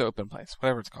US Open place,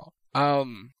 whatever it's called.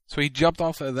 So he jumped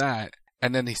off of that,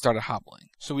 and then he started hobbling.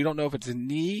 So we don't know if it's a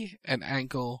knee, an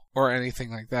ankle, or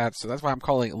anything like that. So that's why I'm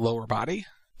calling it lower body,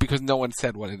 because no one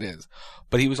said what it is.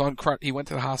 But he was he went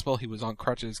to the hospital. He was on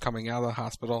crutches coming out of the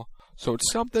hospital. So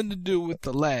it's something to do with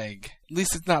the leg. At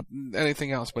least it's not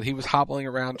anything else. But he was hobbling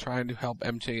around trying to help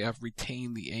MJF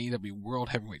retain the AEW World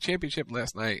Heavyweight Championship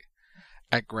last night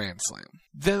at Grand Slam.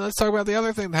 Then let's talk about the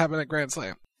other thing that happened at Grand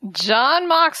Slam. Jon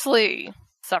Moxley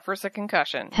suffers a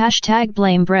concussion.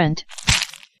 #blame Brent.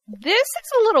 This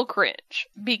is a little cringe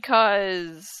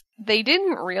because they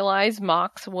didn't realize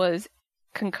Mox was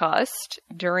concussed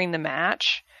during the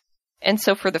match. And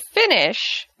so for the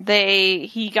finish,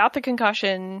 he got the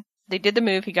concussion. They did the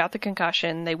move. He got the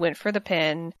concussion. They went for the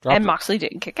pin, and Moxley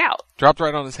didn't kick out. Dropped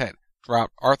right on his head.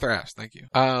 Arthur Ashe, thank you.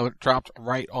 Dropped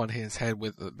right on his head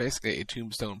with basically a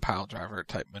tombstone pile driver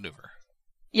type maneuver.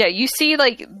 Yeah, you see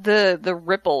like the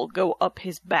ripple go up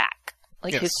his back.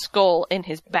 Like his skull and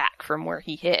his back from where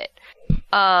he hit.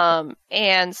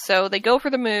 And so they go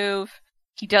for the move.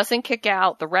 He doesn't kick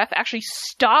out. The ref actually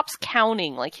stops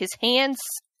counting. Like, his hand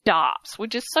stops,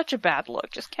 which is such a bad look.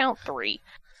 Just count 3.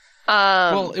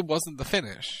 Well, it wasn't the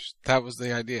finish. That was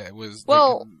the idea. It was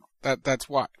that's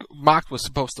why Mox was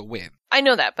supposed to win. I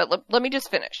know that, but let me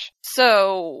just finish.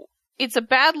 So it's a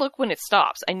bad look when it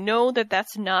stops. I know that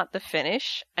that's not the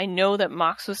finish. I know that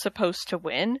Mox was supposed to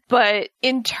win. But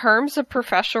in terms of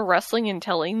professional wrestling and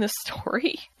telling the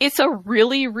story, it's a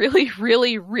really, really,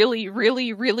 really, really,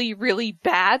 really, really, really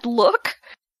bad look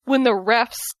when the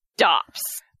ref stops.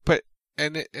 But,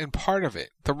 and part of it,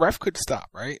 the ref could stop,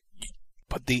 right?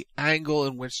 But the angle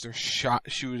in which they're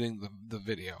shooting the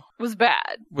video was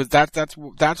bad.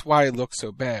 That's why it looks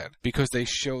so bad, because they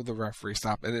show the referee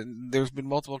stop, and there's been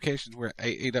multiple occasions where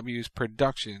AEW's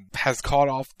production has caught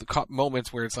off the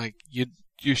moments where it's like you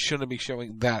shouldn't be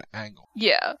showing that angle.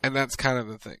 Yeah, and that's kind of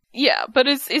the thing. Yeah, but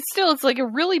it's still like a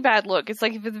really bad look. It's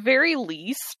like, at the very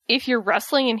least, if you're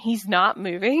wrestling and he's not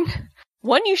moving,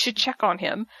 one, you should check on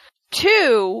him.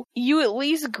 Two, you at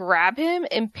least grab him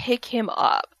and pick him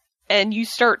up. And you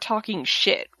start talking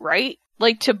shit, right?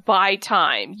 Like, to buy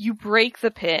time. You break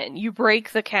the pin. You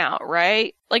break the count,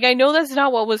 right? Like, I know that's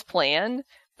not what was planned,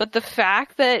 but the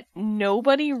fact that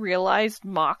nobody realized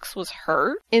Mox was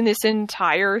hurt in this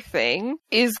entire thing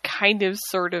is kind of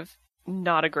sort of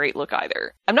not a great look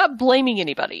either. I'm not blaming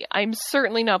anybody. I'm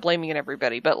certainly not blaming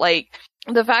everybody, but like,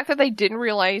 the fact that they didn't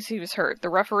realize he was hurt, the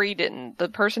referee didn't, the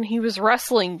person he was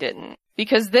wrestling didn't.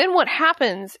 Because then what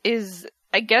happens is,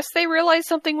 I guess they realized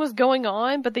something was going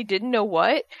on, but they didn't know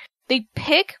what. They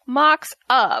pick Mox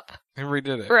up. And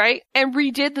redid it. Right? And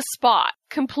redid the spot.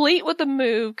 Complete with the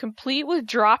move, complete with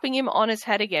dropping him on his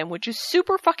head again, which is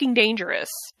super fucking dangerous.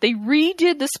 They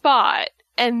redid the spot,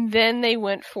 and then they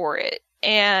went for it.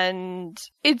 And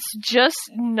it's just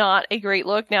not a great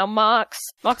look. Now, Mox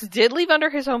did leave under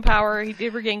his own power. He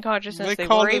did regain consciousness. They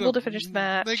were able to finish the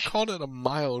match. They called it a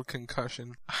mild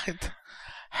concussion.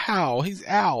 How? He's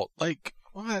out. Like,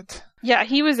 what? Yeah,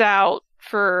 he was out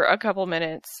for a couple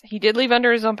minutes. He did leave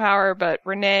under his own power, but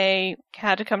Renee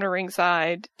had to come to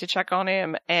ringside to check on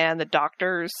him, and the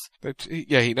doctors...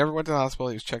 Yeah, he never went to the hospital.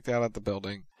 He was checked out at the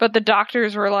building. But the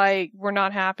doctors were like, we're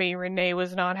not happy. Renee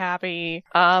was not happy.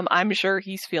 I'm sure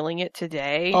he's feeling it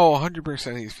today. Oh,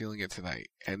 100% he's feeling it tonight.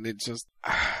 And it just...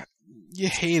 you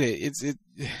hate it.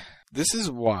 This is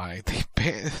why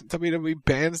WWE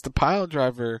bans the pile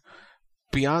driver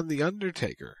beyond the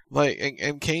Undertaker, like,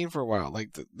 and Kane for a while.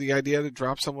 Like, the idea to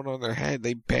drop someone on their head,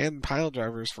 they banned pile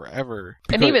drivers forever.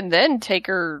 And even then,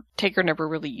 Taker never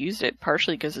really used it,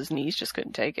 partially because his knees just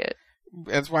couldn't take it.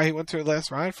 That's why he went to a last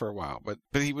ride for a while. But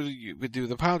he would do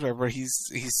the pile driver. He's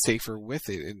safer with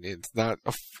it, and it's not.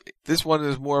 This one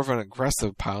is more of an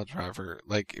aggressive pile driver.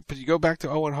 Like, but you go back to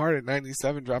Owen Hart at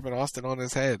 97, dropping Austin on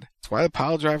his head. That's why the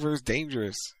pile driver is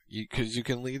dangerous, because you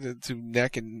can lead it to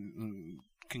neck and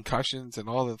concussions and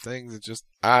all the things. It's just,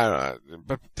 I don't know,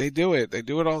 but they do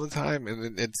it all the time,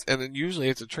 and then usually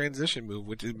it's a transition move,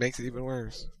 which makes it even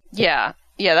worse. Yeah,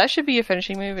 that should be a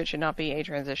finishing move. It should not be a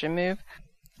transition move.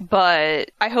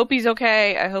 But I hope he's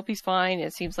okay. I hope he's fine.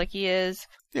 It seems like he is.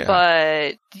 Yeah.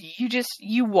 But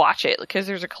you watch it, because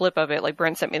there's a clip of it. Like,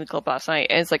 Brent sent me the clip last night,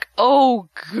 and it's like, oh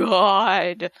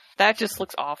god, that just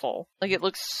looks awful. Like, it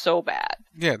looks so bad.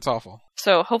 Yeah, it's awful.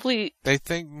 So hopefully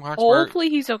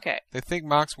he's okay. They think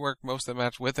Mox worked most of the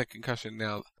match with a concussion.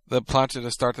 Now, the plancha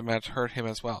to start the match hurt him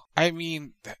as well. I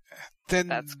mean, then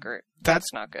that's great.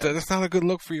 That's not good. That's not a good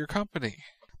look for your company.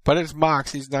 But it's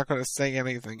Mox. He's not going to say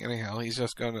anything anyhow. He's a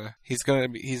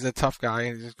tough guy,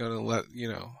 and he's just going to let, you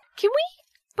know.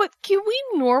 Can we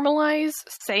normalize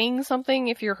saying something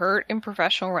if you're hurt in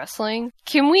professional wrestling?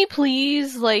 Can we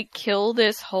please, like, kill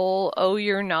this whole, oh,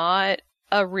 you're not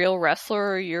a real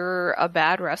wrestler, or you're a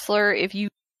bad wrestler, if you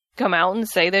come out and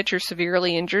say that you're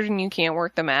severely injured and you can't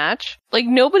work the match? Like,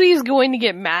 nobody's going to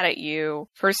get mad at you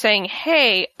for saying,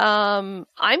 hey, I'm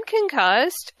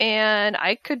concussed and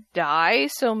I could die,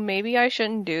 so maybe I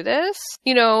shouldn't do this.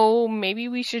 You know, maybe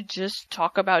we should just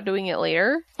talk about doing it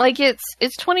later. Like, it's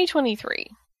 2023.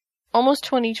 Almost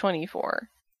 2024.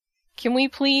 Can we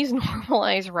please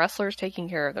normalize wrestlers taking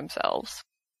care of themselves?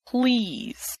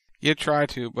 Please. You try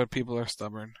to, but people are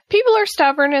stubborn. People are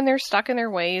stubborn, and they're stuck in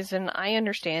their ways, and I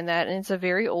understand that, and it's a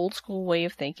very old school way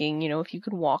of thinking, you know, if you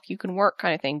can walk, you can work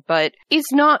kind of thing, but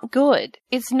it's not good.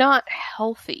 It's not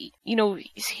healthy. You know,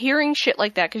 hearing shit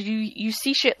like that, because you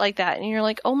see shit like that, and you're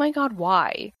like, oh my god,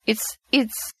 why?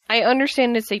 I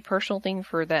understand it's a personal thing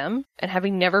for them, and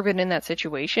having never been in that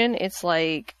situation, it's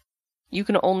like, you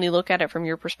can only look at it from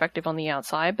your perspective on the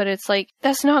outside, but it's like,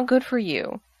 that's not good for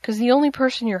you. Because the only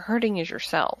person you're hurting is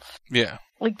yourself. Yeah.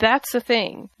 Like, that's the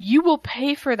thing. You will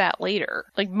pay for that later.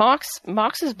 Like,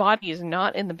 Mox's body is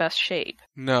not in the best shape.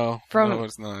 No,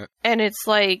 it's not. And it's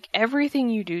like, everything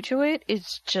you do to it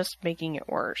is just making it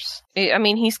worse. I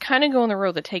mean, he's kind of going the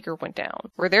road that Taker went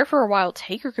down. Where there for a while,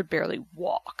 Taker could barely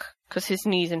walk. Because his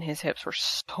knees and his hips were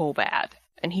so bad.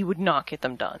 And he would not get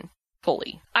them done.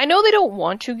 fully. I know they don't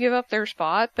want to give up their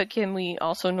spot, but can we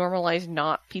also normalize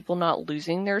people not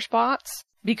losing their spots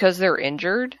because they're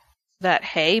injured? That,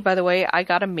 hey, by the way, I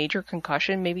got a major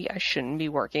concussion, maybe I shouldn't be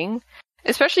working.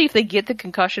 Especially if they get the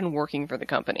concussion working for the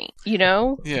company, you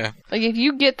know? Yeah. Like, if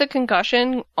you get the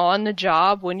concussion on the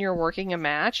job when you're working a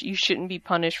match, you shouldn't be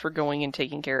punished for going and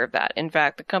taking care of that. In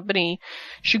fact, the company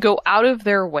should go out of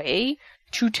their way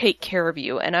to take care of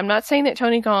you. And I'm not saying that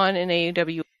Tony Khan and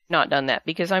AEW have not done that,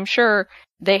 because I'm sure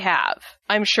they have.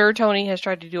 I'm sure Tony has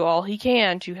tried to do all he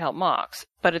can to help Mox.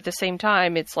 But at the same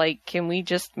time, it's like, can we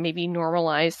just maybe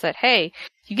normalize that, hey,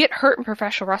 you get hurt in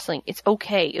professional wrestling, it's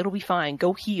okay, it'll be fine,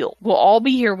 go heal. We'll all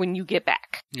be here when you get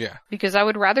back. Yeah. Because I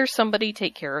would rather somebody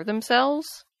take care of themselves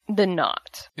than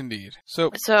not. Indeed.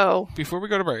 So before we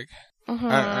go to break,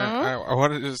 I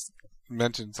want to just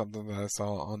mention something that I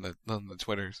saw on the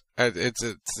Twitters. It's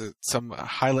some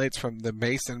highlights from the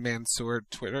Mason Mansoor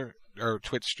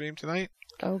Twitch stream tonight.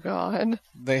 Oh, God.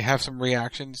 They have some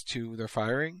reactions to their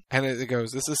firing, and it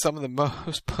goes, this is some of the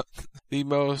most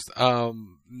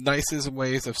nicest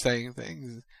ways of saying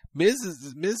things. Miz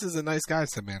is a nice guy,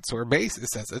 said Mansoor. Mace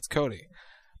says it's Cody.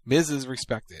 Miz is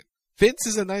respected. Vince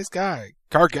is a nice guy.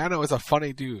 Gargano is a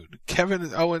funny dude.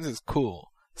 Kevin Owens is cool.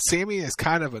 Sammy is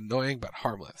kind of annoying but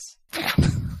harmless.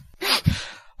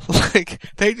 Like,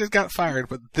 they just got fired,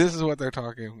 but this is what they're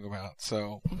talking about,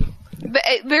 so...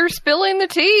 They're spilling the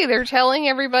tea. They're telling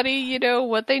everybody, you know,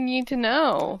 what they need to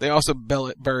know. They also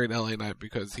buried LA Knight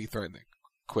because he threatened to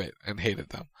quit and hated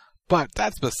them. But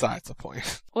that's besides the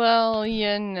point. Well,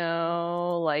 you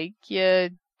know, like you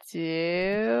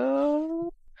do.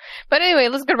 But anyway,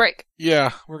 let's go to break.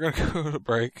 Yeah, we're going to go to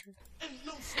break.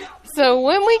 So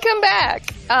when we come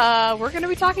back, we're going to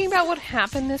be talking about what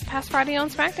happened this past Friday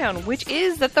on Smackdown, which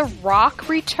is that The Rock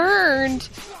returned.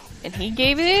 And he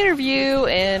gave an interview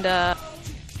and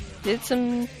did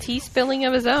some tea spilling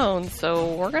of his own.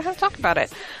 So we're going to have to talk about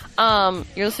it.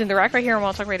 You're listening to The Rack right here on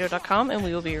WildTalkRadio.com, and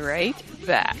we will be right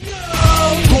back.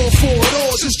 Going for it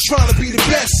all, just trying to be the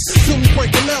best. Feel me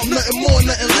breaking out, nothing more,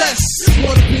 nothing less.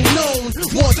 Want to be known,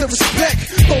 want the respect.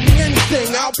 Throw me anything,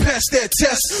 I'll pass that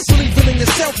test. Believing in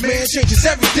yourself, man, changes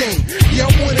everything. Yeah,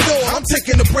 I want it all, I'm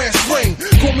taking the brass ring.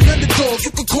 Call me underdog,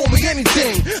 you can call me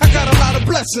anything. I got a lot of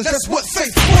blessings, that's what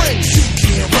faith brings. You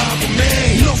can't rob a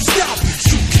man, no stop.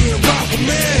 You can't rob a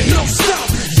man, no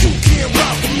stop. You can't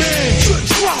rob a man, good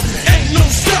drop. Ain't no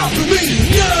stopping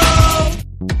me, no.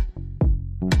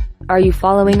 Are you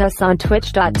following us on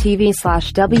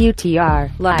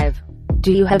twitch.tv/WTR live?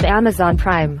 Do you have Amazon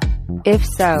Prime? If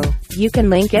so, you can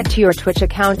link it to your Twitch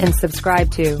account and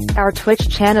subscribe to our Twitch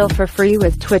channel for free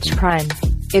with Twitch Prime.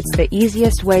 It's the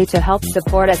easiest way to help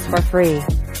support us for free.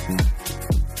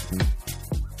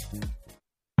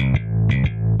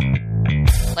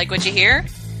 Like what you hear?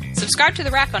 Subscribe to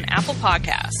The Rack on Apple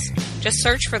Podcasts. Just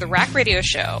search for The Rack Radio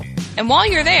Show. And while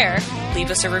you're there, leave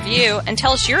us a review and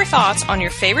tell us your thoughts on your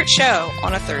favorite show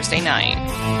on a Thursday night.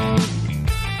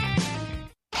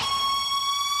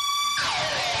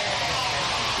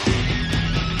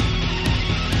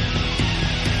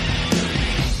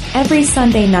 Every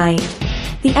Sunday night,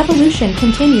 the evolution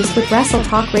continues with Wrestle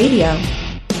Talk Radio,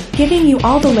 giving you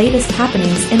all the latest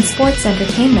happenings in sports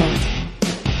entertainment.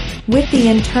 With the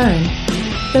intern,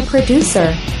 the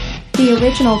producer, the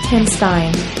original Tim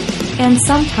Stein, and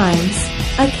sometimes,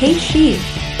 a K-Sheep.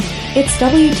 It's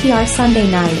WTR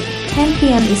Sunday night, 10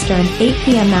 p.m. Eastern, 8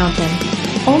 p.m. Mountain,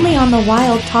 only on the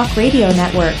Wild Talk Radio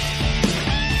Network.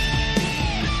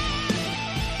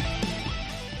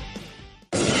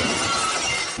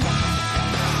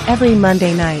 Every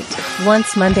Monday night,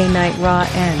 once Monday Night Raw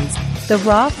ends, the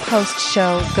Raw Post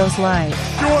Show goes live.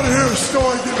 You want to hear a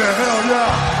story? Get the hell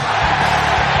yeah!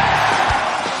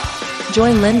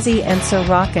 Join Lindsey and Sir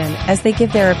Rockin as they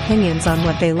give their opinions on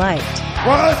what they liked,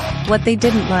 what they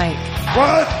didn't like,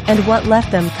 and what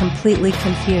left them completely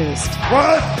confused.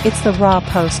 It's the Raw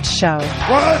Post Show.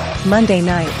 Monday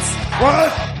nights,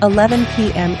 11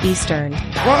 p.m. Eastern.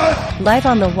 Live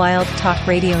on the Wild Talk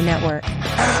Radio Network.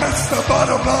 And that's the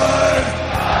bottom line.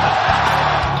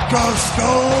 Go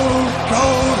Stone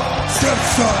Cold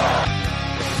Simpson.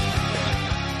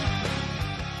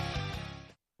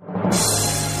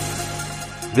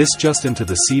 This just into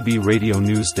the CB Radio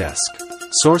News Desk.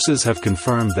 Sources have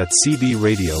confirmed that CB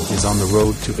Radio is on the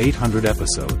road to 800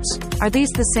 episodes. Are these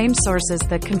the same sources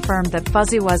that confirmed that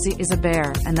Fuzzy Wuzzy is a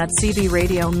bear and that CB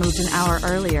Radio moved an hour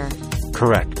earlier?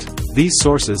 Correct. These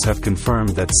sources have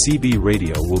confirmed that CB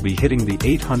Radio will be hitting the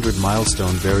 800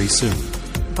 milestone very soon.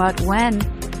 But when?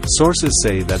 Sources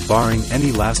say that barring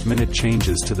any last-minute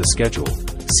changes to the schedule,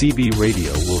 CB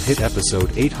Radio will hit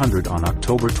episode 800 on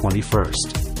October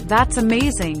 21st. That's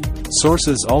amazing.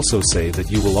 Sources also say that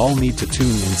you will all need to tune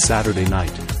in Saturday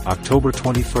night, October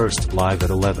 21st, live at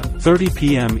 11:30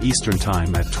 p.m. Eastern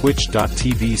Time at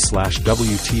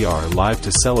twitch.tv/WTR Live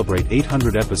to celebrate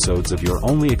 800 episodes of your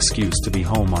only excuse to be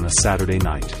home on a Saturday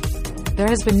night. There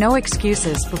has been no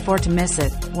excuses before to miss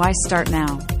it. Why start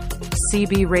now?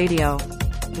 CB Radio.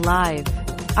 Live.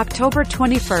 October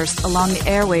 21st along the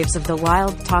airwaves of the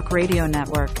Wild Talk Radio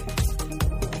Network.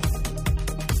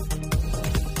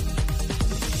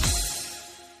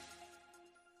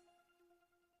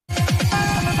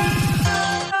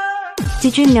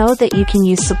 Did you know that you can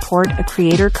use support a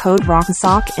creator code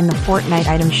ROCKNSOCK in the Fortnite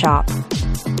item shop?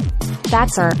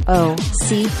 That's our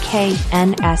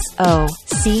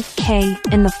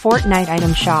OCKNSOCK in the Fortnite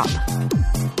item shop.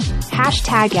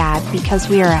 Hashtag ad because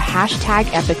we are a hashtag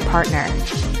epic partner.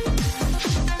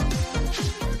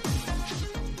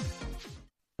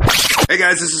 Hey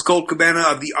guys, this is Colt Cabana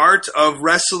of the Art of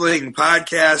Wrestling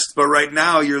podcast, but right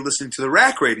now you're listening to the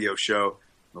Rack Radio Show on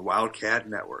the Wildcat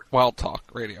Network. Wild Talk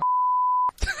Radio.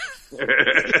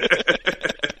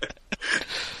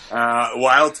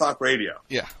 Wild Talk Radio.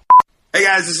 Yeah. Hey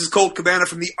guys, this is Colt Cabana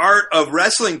from the Art of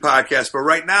Wrestling podcast, but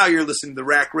right now you're listening to the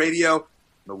Rack Radio,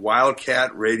 the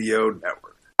Wildcat Radio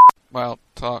Network. Wild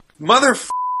Talk. I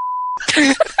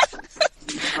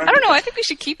don't know. I think we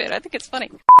should keep it. I think it's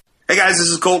funny. Hey guys, this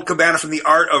is Colt Cabana from the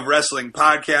Art of Wrestling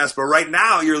podcast, but right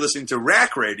now you're listening to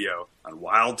Rack Radio on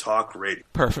Wild Talk Radio.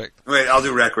 Perfect. Wait, I'll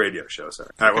do Rack Radio Show,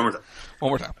 sorry. All right, one more time.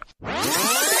 One more time.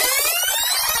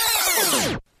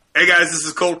 Hey guys, this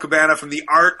is Colt Cabana from the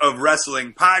Art of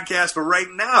Wrestling podcast, but right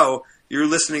now you're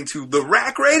listening to the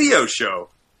Rack Radio Show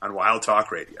on Wild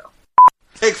Talk Radio.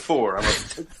 Take 4. I'm a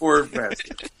take 4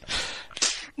 master.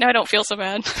 Now I don't feel so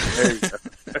bad. There you go.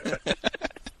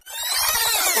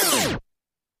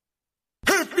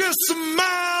 If you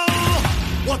smell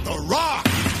what the Rock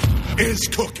is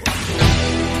cooking.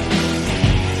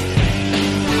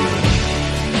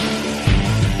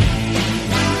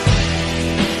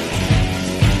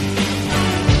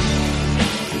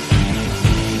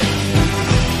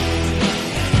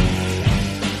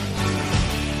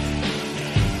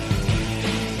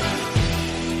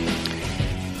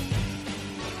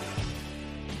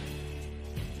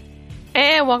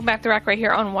 And welcome back to Rack right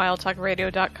here on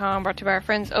WildTalkRadio.com, brought to you by our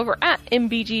friends over at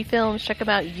MBG Films. Check them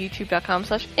out,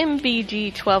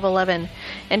 youtube.com/MBG1211.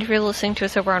 And if you're listening to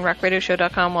us over on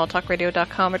RackRadioShow.com,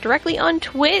 WildTalkRadio.com, or directly on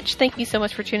Twitch, thank you so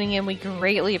much for tuning in. We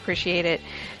greatly appreciate it.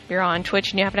 If you're on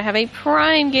Twitch and you happen to have a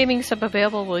Prime Gaming sub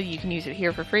available, well, you can use it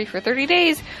here for free for 30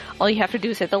 days. All you have to do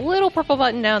is hit the little purple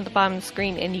button down at the bottom of the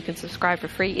screen and you can subscribe for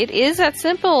free. It is that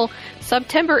simple.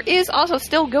 September is also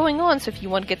still going on, so if you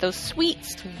want to get those sweet,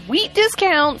 sweet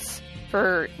discounts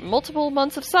for multiple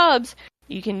months of subs,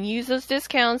 you can use those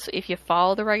discounts. If you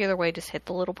follow the regular way, just hit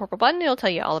the little purple button. It'll tell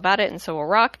you all about it, and so will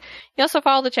Rock. You also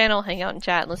follow the channel, hang out and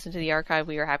chat, and listen to the archive.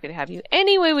 We are happy to have you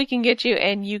any way we can get you,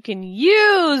 and you can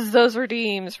use those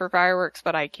redeems for fireworks,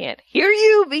 but I can't hear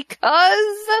you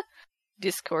because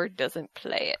Discord doesn't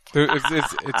play it.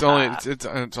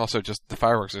 It's also just the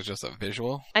fireworks is just a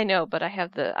visual. I know, but I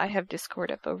have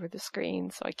Discord up over the screen,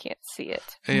 so I can't see it.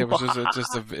 Yeah,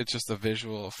 it's just a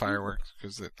visual of fireworks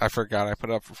because I forgot I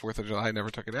put it up for 4th of July. I never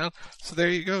took it down. So there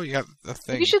you go. You got the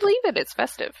thing. You should leave it. It's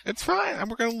festive. It's fine.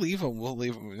 We're gonna leave them. We'll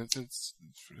leave them. It's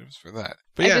for that.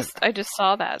 But yeah, I just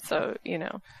saw that, so you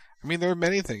know. I mean, there are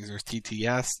many things. There's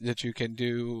TTS that you can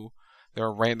do. There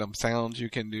are random sounds you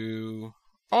can do.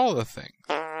 All the things.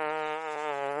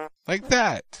 Like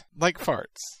that. Like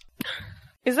farts.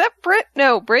 Is that Britt?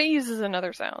 No, Britt uses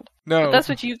another sound. No. But that's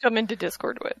what you come into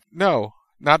Discord with. No,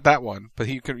 not that one. But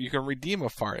you can redeem a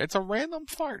fart. It's a random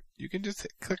fart. You can just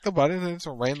click the button and it's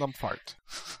a random fart.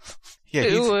 Yeah,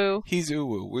 ooh-woo. He's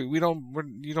ooh-woo. You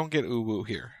don't get ooh-woo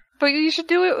here. But you should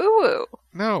do it ooh-woo.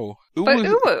 No.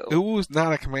 Ooh-woo. Ooh-woo's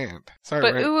not a command. Sorry,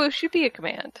 but right? ooh-woo should be a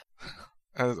command.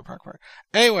 That is a proc part.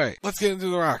 Anyway, let's get into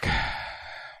the Rock.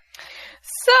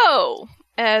 So,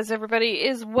 as everybody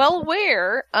is well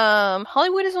aware,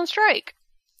 Hollywood is on strike.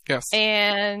 Yes.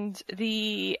 And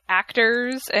the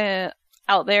actors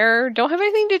out there don't have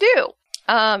anything to do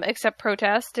except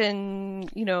protest and,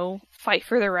 fight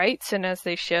for their rights, and as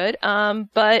they should.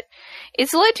 But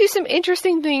it's led to some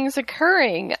interesting things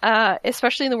occurring,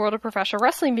 especially in the world of professional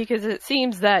wrestling, because it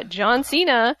seems that John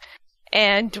Cena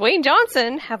and Dwayne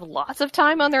Johnson have lots of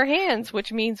time on their hands,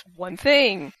 which means one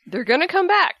thing. They're going to come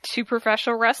back to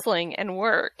professional wrestling and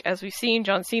work. As we've seen,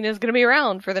 John Cena is going to be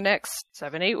around for the next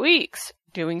 7-8 weeks,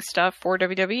 doing stuff for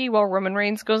WWE while Roman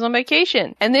Reigns goes on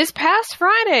vacation. And this past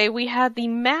Friday, we had the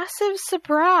massive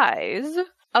surprise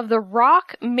of The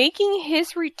Rock making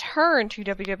his return to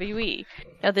WWE.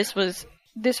 Now, this was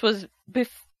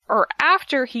or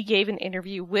after he gave an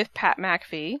interview with Pat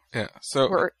McAfee. Yeah,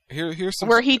 so here's some...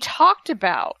 Where he talked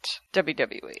about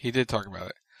WWE. He did talk about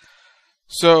it.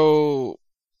 So,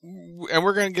 and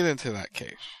we're going to get into that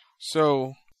case.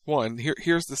 So, one,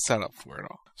 here's the setup for it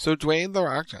all. So, Dwayne "The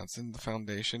Rock" Johnson, the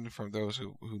Foundation, for those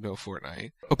who know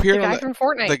Fortnite, appeared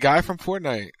The guy from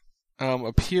Fortnite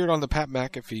appeared on the Pat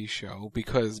McAfee show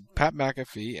because Pat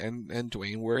McAfee and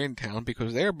Dwayne were in town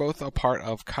because they are both a part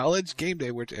of College Game Day,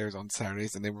 which airs on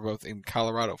Saturdays, and they were both in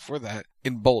Colorado for that,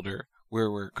 in Boulder,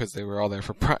 because they were all there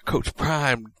for Coach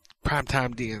Primetime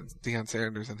Deion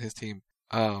Sanders and his team.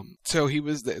 So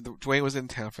Dwayne was in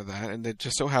town for that, and it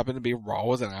just so happened to be Raw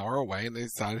was an hour away, and they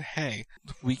decided, hey,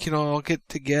 we can all get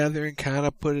together and kind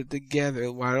of put it together.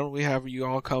 Why don't we have you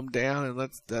all come down and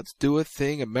let's do a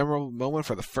thing, a memorable moment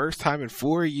for the first time in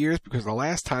 4 years, because the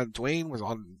last time Dwayne was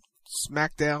on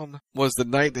Smackdown was the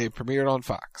night they premiered on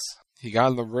Fox. He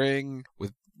got in the ring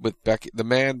with Becky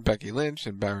Lynch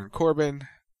and Baron Corbin.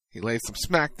 He laid some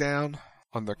Smackdown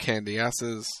on their candy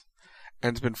asses.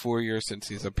 And it's been 4 years since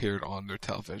he's appeared on their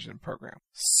television program.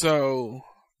 So,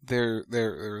 there's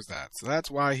that. So that's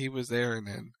why he was there. And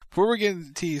then, before we get into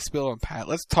the tea spill on Pat,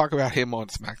 let's talk about him on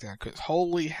SmackDown. Because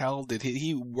holy hell did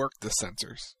he work the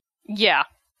censors. Yeah,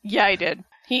 he did.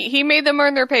 He made them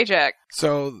earn their paycheck.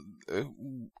 So,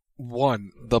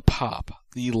 one, the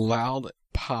loud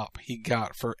pop he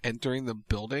got for entering the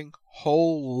building.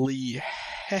 Holy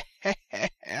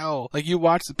hell. Like, you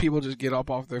watch the people just get up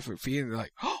off their feet and they're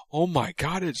like, oh my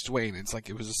god, it's Dwayne. It's like,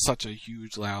 it was such a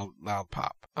huge, loud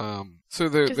pop. So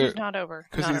because he's not over.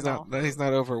 Because he's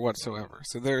not over whatsoever.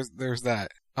 So there's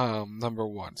that. Number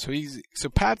one. So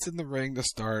Pat's in the ring to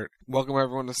start. Welcome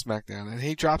everyone to SmackDown. And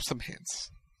he drops some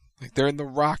hints. Like, they're in the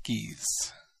Rockies.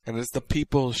 And it's the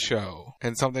People's Show.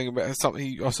 And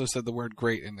he also said the word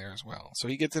great in there as well. So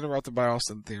he gets interrupted by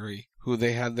Austin Theory, who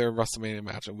they had their Wrestlemania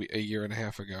match a year and a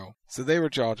half ago. So they were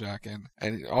jaw-jacking.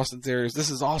 And Austin Theory this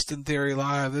is Austin Theory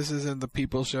Live. This isn't the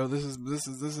People's Show. This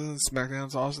isn't SmackDown.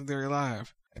 It's Austin Theory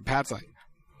Live. And Pat's like,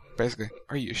 basically,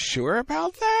 are you sure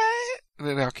about that? And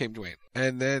then out came Dwayne.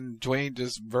 And then Dwayne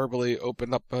just verbally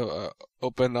opened up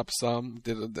some,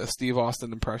 did a Steve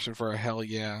Austin impression for a hell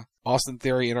yeah. Austin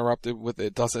Theory interrupted with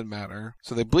it doesn't matter.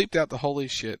 So they bleeped out the holy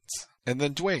shits. And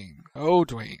then Dwayne. Oh,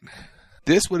 Dwayne.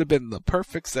 This would have been the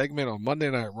perfect segment on Monday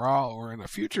Night Raw or in a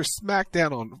future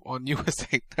SmackDown on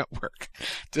USA Network.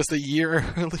 Just a year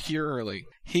early.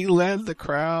 He led the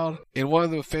crowd in one of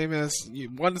the famous,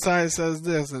 one side says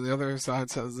this and the other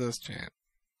side says this chant.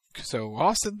 So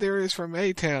Austin Theory is from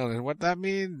A-Town, and what that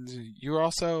means, you're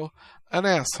also an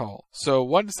asshole. So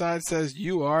one side says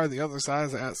you are, the other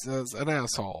side says an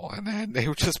asshole. And then they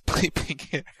were just bleeping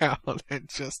it out and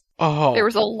just, There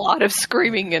was a lot of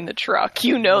screaming in the truck.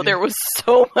 There was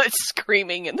so much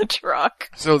screaming in the truck.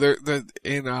 So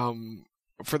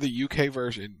for the UK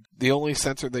version, the only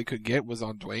censor they could get was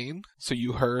on Dwayne. So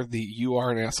you heard the you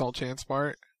are an asshole chants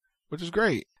part, which is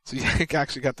great. So you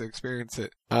actually got to experience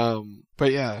it.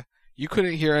 But yeah, you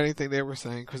couldn't hear anything they were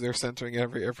saying because they're censoring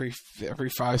every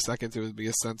 5 seconds. It would be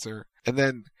a censor, and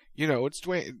then it's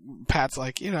Dwayne. Pat's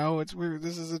like, it's weird.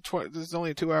 This is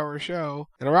only a 2-hour show,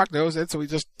 and The Rock knows it, so he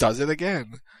just does it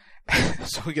again.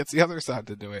 So he gets the other side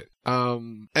to do it.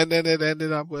 And then it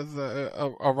ended up with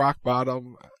a rock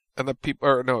bottom and a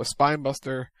spine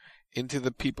buster. Into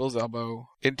a people's elbow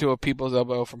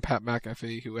from Pat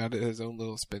McAfee, who added his own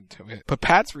little spin to it. But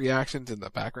Pat's reactions in the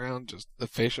background, just the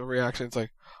facial reactions,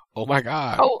 like, oh my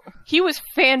god. Oh, he was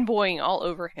fanboying all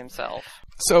over himself.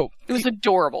 So it was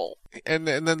adorable. And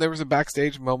then there was a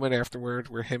backstage moment afterward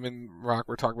where him and Rock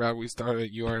were talking about, we started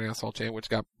a "You Are an Asshole" chant, which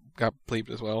got bleeped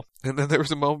as well. And then there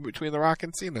was a moment between The Rock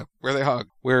and Cena where they hug,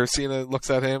 where Cena looks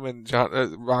at him and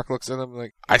Rock looks at him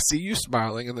like, I see you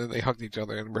smiling, and then they hugged each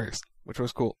other and embraced, which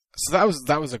was cool. So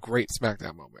that was a great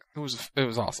SmackDown moment. It was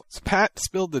awesome. So Pat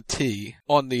spilled the tea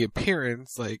on the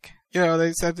appearance, like,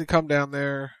 they said to come down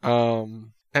there,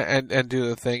 and do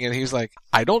the thing, and he's like,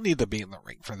 I don't need to be in the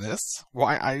ring for this.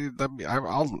 Why?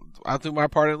 I'll do my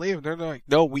part and leave. And they're like,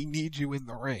 no, we need you in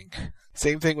the ring.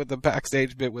 Same thing with the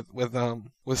backstage bit with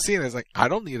Cena. It's like, I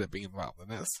don't need to be involved in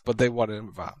this, but they wanted him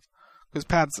involved because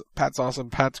Pat's awesome.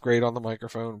 Pat's great on the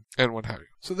microphone and what have you.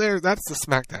 So that's the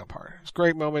SmackDown part. It's a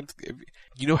great moment.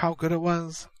 You know how good it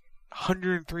was?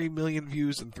 103 million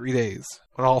views in 3 days,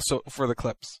 and also for the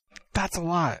clips. That's a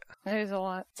lot. That is a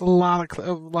lot. It's a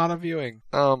lot of viewing.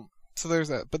 So there's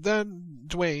that. But then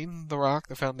Dwayne, The Rock,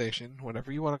 the Foundation,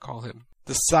 whatever you want to call him,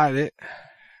 decided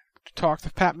to talk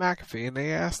to Pat McAfee, and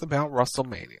they asked about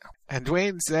WrestleMania. And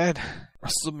Dwayne said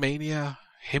WrestleMania,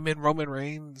 him and Roman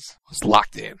Reigns, was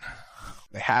locked in.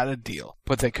 They had a deal,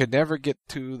 but they could never get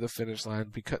to the finish line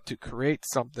because to create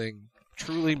something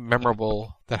truly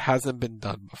memorable that hasn't been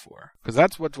done before. Because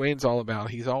that's what Dwayne's all about.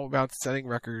 He's all about setting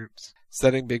records,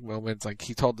 setting big moments. Like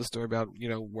he told the story about,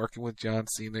 working with John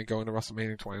Cena, going to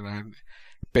WrestleMania 29,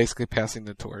 basically passing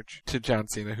the torch to John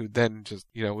Cena, who then just,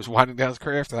 was winding down his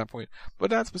career after that point. But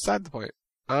that's beside the point.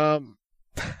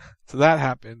 So that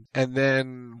happened. And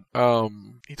then,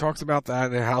 he talks about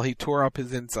that and how he tore up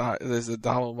his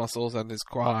abdominal muscles and his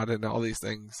quad and all these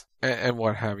things and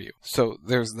what have you. So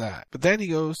there's that. But then he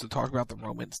goes to talk about the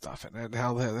Roman stuff and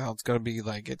how it's going to be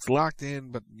like, it's locked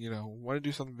in, but, want to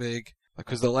do something big.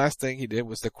 Because the last thing he did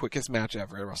was the quickest match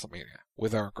ever at WrestleMania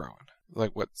with Eric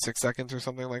Rowan. 6 seconds or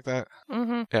something like that?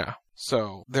 Mm-hmm. Yeah.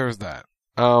 So there's that.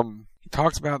 He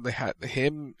talks about they had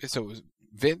him, so it was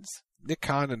Vince, Nick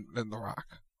Khan, and The Rock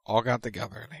all got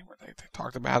together and they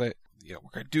talked about it. We're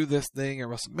going to do this thing at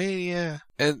WrestleMania.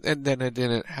 And then it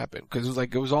didn't happen. Because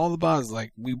it was all the buzz.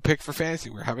 Like, we picked for fantasy.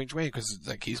 We're having Dwayne because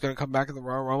he's going to come back in the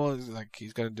Royal Rumble.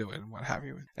 He's going to do it and what have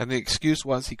you. And the excuse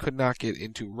was he could not get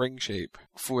into ring shape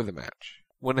for the match.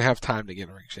 Wouldn't have time to get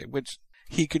in ring shape, which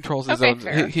he controls his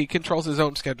own. He controls his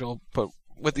own schedule, but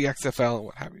with the XFL and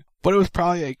what have you. But it was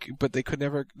probably but they could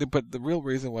never. But the real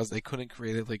reason was they couldn't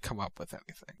creatively come up with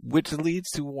anything, which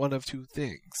leads to one of two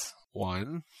things.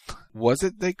 One, was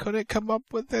it they couldn't come up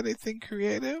with anything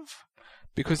creative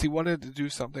because he wanted to do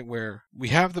something where we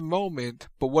have the moment,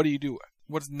 but what do you do?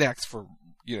 What's next for?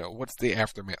 What's the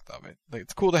aftermath of it?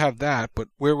 It's cool to have that, but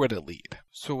where would it lead?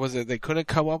 So was it they couldn't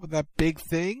come up with that big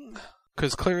thing?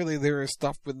 Because clearly there is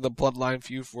stuff with the bloodline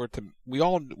feud for it to. We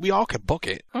all can book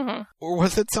it. Mm-hmm. Or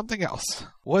was it something else?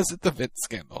 Was it the Vince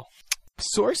scandal?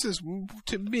 Sources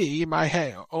to me in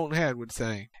my own head would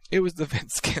say it was the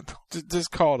Vince scandal.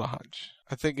 Just call it a hunch.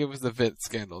 I think it was the Vince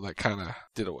scandal that kind of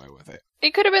did away with it.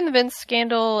 It could have been the Vince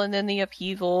scandal and then the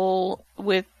upheaval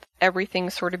with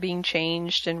everything sort of being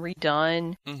changed and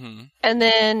redone. Mm-hmm. And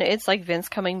then it's like Vince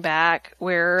coming back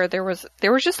where there was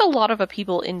just a lot of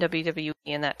people in WWE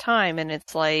in that time. And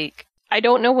it's like, I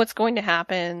don't know what's going to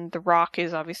happen. The Rock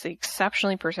is obviously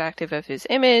exceptionally protective of his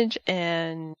image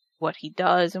and what he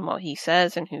does and what he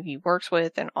says and who he works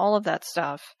with and all of that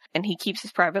stuff. And he keeps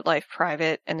his private life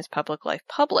private and his public life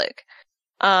public.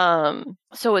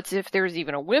 So it's if there's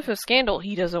even a whiff of scandal,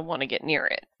 he doesn't want to get near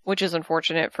it, which is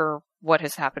unfortunate for what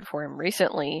has happened for him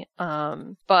recently.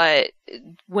 But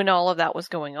when all of that was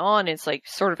going on, it's like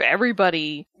sort of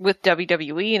everybody with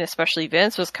WWE and especially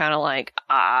Vince was kind of like,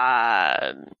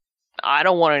 I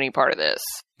don't want any part of this,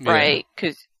 right?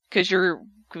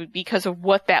 Because of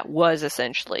what that was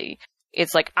essentially.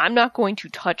 It's like, I'm not going to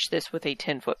touch this with a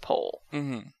 10-foot pole.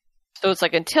 Mm-hmm. So it's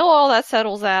like, until all that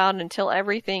settles out, until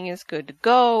everything is good to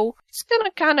go, it's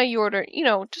gonna kind of,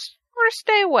 just sort of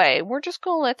stay away. We're just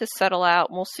gonna let this settle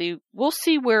out and we'll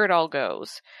see where it all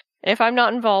goes. And if I'm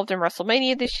not involved in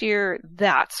WrestleMania this year,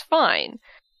 that's fine.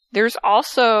 There's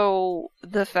also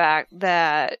the fact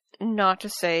that, not to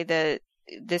say that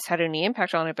this had any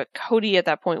impact on it, but Cody at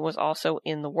that point was also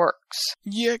in the works.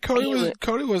 Yeah, Cody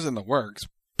was in the works,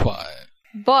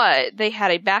 but they had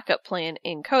a backup plan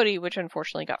in Cody, which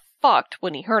unfortunately got fucked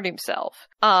when he hurt himself.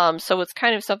 So it's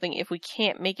kind of something, if we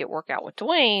can't make it work out with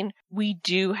Dwayne, we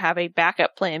do have a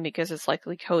backup plan because it's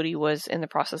likely Cody was in the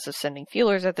process of sending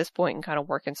feelers at this point and kind of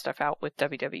working stuff out with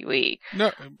WWE.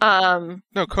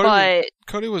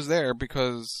 Cody was there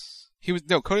because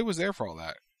Cody was there for all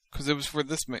that. Because it was for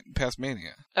this past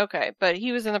Mania. Okay, but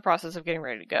he was in the process of getting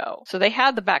ready to go. So they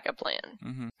had the backup plan.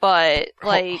 Mm-hmm. But,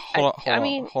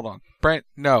 hold on. Brent,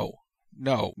 no.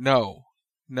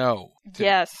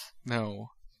 Yes. No.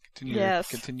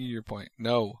 Continue your point.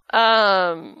 No.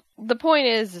 The point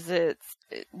is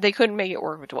they couldn't make it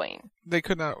work with Dwayne. They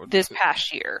could not. This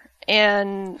past year.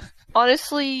 And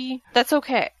honestly, that's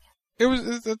okay.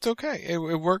 It's okay. It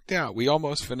worked out. We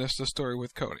almost finished the story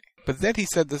with Cody. But then he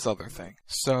said this other thing.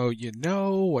 So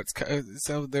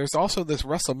so there's also this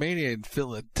WrestleMania in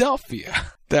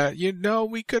Philadelphia that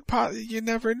we could you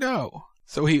never know.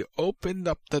 So he opened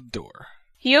up the door.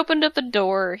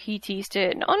 He teased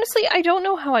it, and honestly, I don't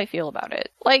know how I feel about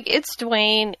it. It's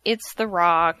Dwayne, it's The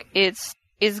Rock, it's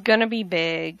gonna be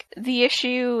big. The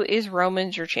issue is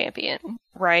Roman's your champion,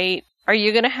 right? Are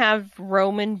you gonna have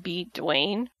Roman beat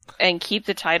Dwayne and keep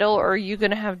the title, or are you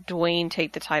gonna have Dwayne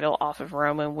take the title off of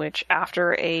Roman, which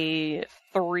after a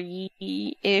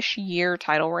 3-ish year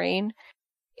title reign,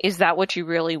 is that what you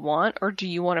really want, or do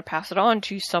you want to pass it on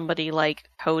to somebody like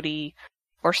Cody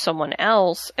or someone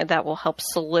else that will help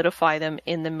solidify them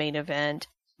in the main event,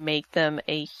 make them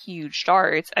a huge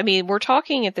star? We're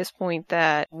talking at this point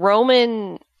that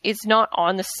Roman is not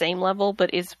on the same level,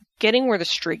 but is getting where the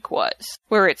streak was,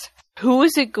 where it's who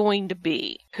is it going to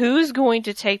be? Who's going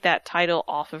to take that title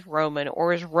off of Roman?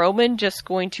 Or is Roman just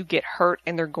going to get hurt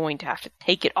and they're going to have to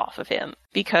take it off of him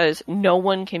because no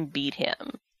one can beat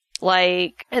him?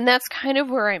 Like, and that's kind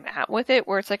of where I'm at with it,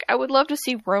 where it's like, I would love to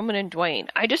see Roman and Dwayne.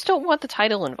 I just don't want the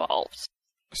title involved.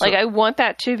 Like, I want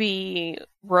that to be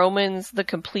the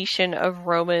completion of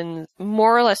Roman's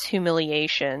more or less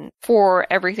humiliation for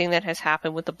everything that has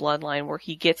happened with the bloodline, where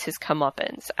he gets his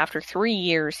comeuppance. After 3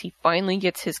 years, he finally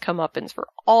gets his comeuppance for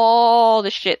all the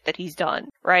shit that he's done,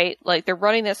 right? Like, they're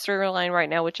running that storyline right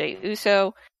now with Jey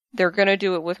Uso. They're gonna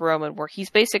do it with Roman, where he's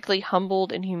basically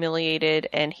humbled and humiliated,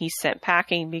 and he's sent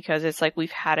packing because it's like,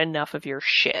 we've had enough of your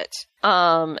shit.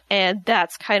 And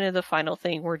that's kind of the final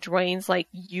thing, where Dwayne's like,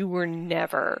 you were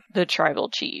never the tribal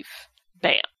chief.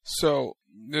 Bam. So,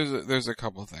 there's a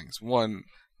couple of things. One,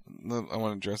 I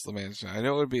want to address the match. I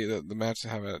know it would be the match to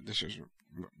have at this year's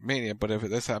Mania, but if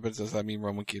this happens, does that mean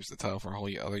Roman keeps the title for a whole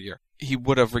other year? He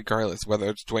would have, regardless, whether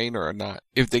it's Dwayne or not.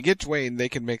 If they get Dwayne, they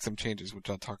can make some changes, which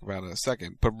I'll talk about in a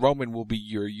second. But Roman will be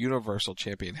your Universal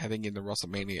Champion heading into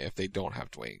WrestleMania if they don't have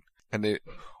Dwayne,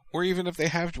 or even if they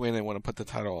have Dwayne and want to put the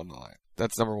title on the line.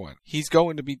 That's number one. He's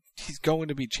going to be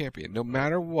champion no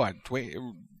matter what.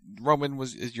 Roman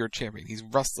is your champion. He's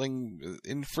wrestling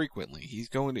infrequently.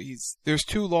 There's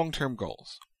two long-term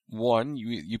goals. One,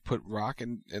 you put Rock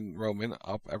and Roman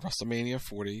up at WrestleMania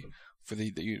 40 for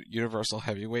the Universal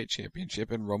Heavyweight Championship,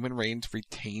 and Roman Reigns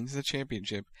retains the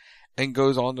championship and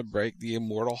goes on to break the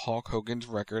immortal Hulk Hogan's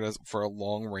record for a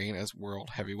long reign as World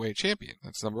Heavyweight Champion.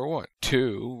 That's number one.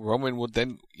 Two, Roman would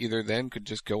could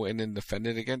just go in and defend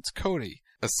it against Cody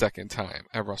a second time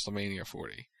at WrestleMania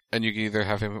 40. And you can either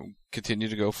have him continue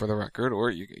to go for the record, or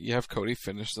you have Cody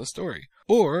finish the story.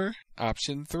 Or,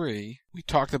 option 3, we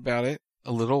talked about it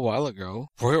a little while ago,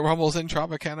 Royal Rumble's in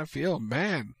Tropicana Field.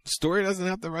 Man, story doesn't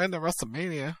have to end at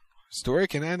WrestleMania. Story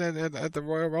can end at the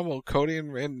Royal Rumble. Cody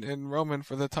and Roman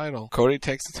for the title. Cody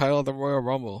takes the title at the Royal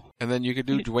Rumble, and then you could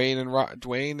do Dwayne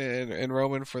and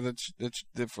Roman for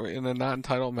in a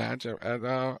non-title match at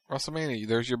WrestleMania.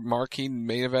 There's your marquee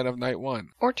main event of night 1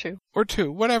 or 2,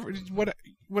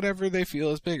 whatever they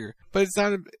feel is bigger. But it's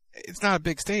not a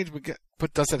big stage.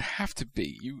 But does it have to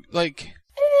be?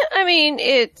 I mean,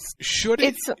 should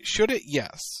it?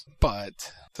 Yes,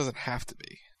 but does it have to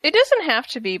be? It doesn't have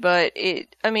to be, but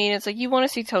it's like, you want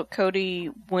to see Cody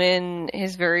win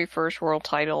his very first world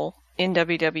title in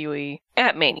WWE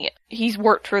at Mania. He's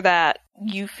worked for that.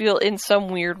 You feel, in some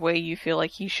weird way,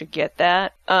 like he should get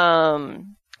that.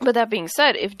 But that being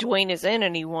said, if Dwayne is in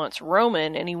and he wants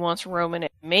Roman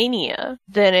at Mania,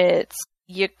 then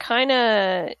you kind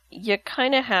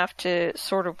of have to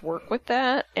sort of work with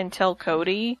that and tell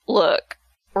Cody, look,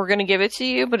 we're going to give it to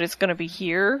you, but it's going to be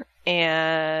here,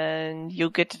 and you'll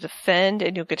get to defend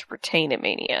and you'll get to retain at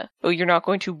Mania. But you're not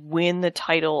going to win the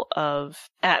title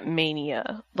at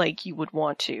Mania like you would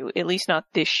want to, at least not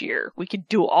this year. We could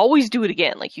always do it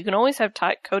again. Like, you can always have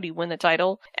Cody win the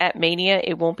title at Mania.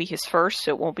 It won't be his first,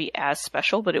 so it won't be as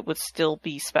special, but it would still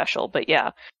be special. But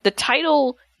yeah, the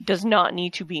title does not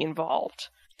need to be involved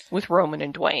with Roman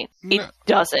and Dwayne. It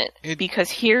doesn't.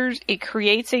 Because it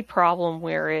creates a problem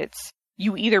where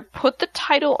you either put the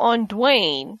title on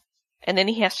Dwayne, and then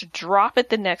he has to drop it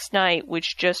the next night,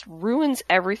 which just ruins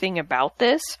everything about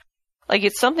this. Like,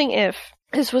 it's something, if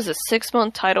this was a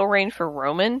 6-month title reign for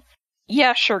Roman,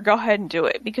 yeah, sure, go ahead and do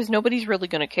it, because nobody's really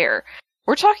going to care.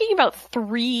 We're talking about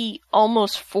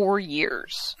almost 4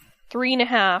 years.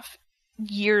 3.5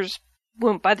 years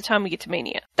by the time we get to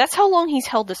Mania. That's how long he's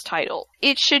held this title.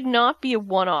 It should not be a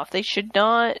one-off.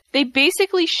 They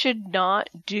basically should not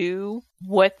do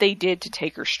what they did to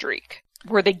Taker's streak,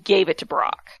 where they gave it to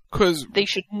Brock. Because they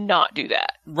should not do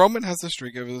that. Roman has a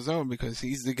streak of his own because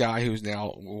he's the guy who's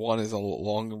now won as a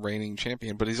long reigning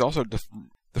champion, but he's also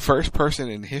the first person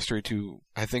in history to,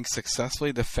 I think,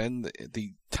 successfully defend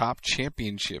the top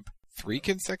championship 3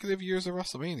 consecutive years of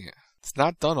WrestleMania. It's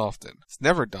not done often. It's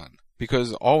never done.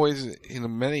 Because always, in a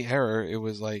many era, it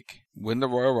was like, win the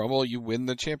Royal Rumble, you win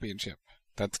the championship.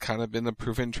 That's kind of been the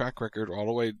proven track record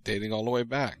dating all the way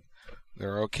back.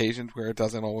 There are occasions where it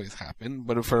doesn't always happen,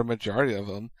 but for a majority of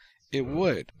them, it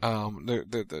would.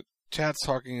 The chat's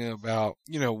talking about,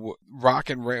 Rock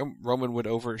and Roman would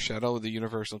overshadow the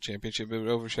Universal Championship. It would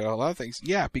overshadow a lot of things.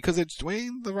 Yeah, because it's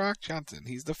Dwayne "The Rock" Johnson.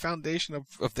 He's the foundation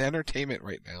of the entertainment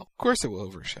right now. Of course it will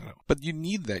overshadow. But you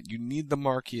need that. You need the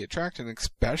marquee attraction,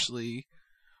 especially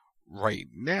right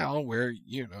now where,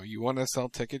 you want to sell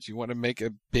tickets, you want to make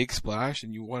a big splash,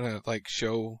 and you want to,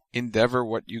 show Endeavor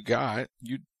what you got.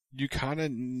 you kind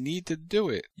of need to do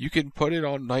it. You can put it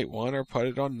on night 1 or put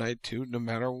it on night 2, no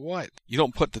matter what. You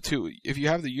don't put the two. If you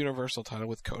have the Universal title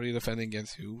with Cody defending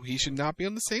against who, he should not be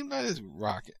on the same night as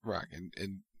Rock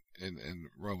and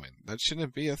Roman. That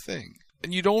shouldn't be a thing.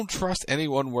 And you don't trust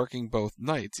anyone working both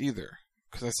nights either.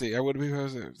 Because I would be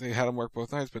if they had them work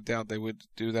both nights, but doubt they would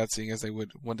do that, seeing as they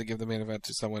would want to give the main event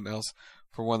to someone else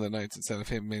for one of the nights instead of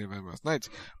him main event both nights.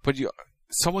 But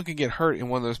someone can get hurt in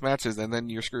one of those matches, and then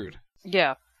you're screwed.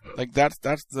 Yeah. Like, that's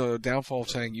the downfall of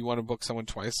saying you want to book someone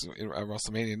twice at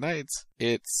WrestleMania nights.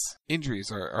 It's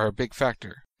injuries are a big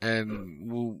factor,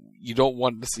 and you don't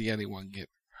want to see anyone get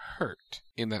hurt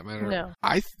in that matter. No.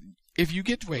 If you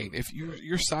get Dwayne, if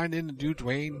you're signed in to do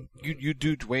Dwayne, you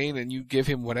do Dwayne and you give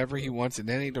him whatever he wants in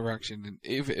any direction. And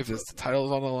if the title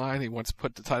is on the line, he wants to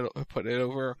put it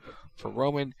over for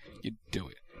Roman, you do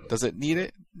it. Does it need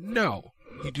it? No.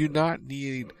 You do not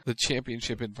need the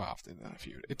championship involved in that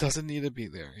feud. It doesn't need to be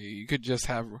there. You could just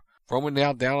have Roman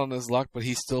now down on his luck, but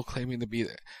he's still claiming to be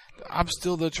there. I'm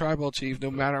still the tribal chief,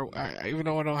 no matter, even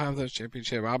though I don't have the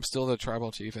championship, I'm still the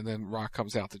tribal chief, and then Rock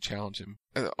comes out to challenge him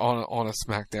on a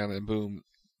Smackdown, and boom,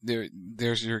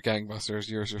 there's your gangbusters,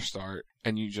 here's your start,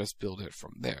 and you just build it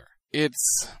from there.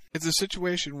 It's a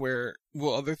situation where,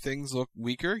 will other things look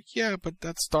weaker? Yeah, but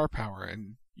that's star power,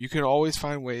 and you can always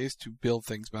find ways to build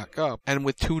things back up. And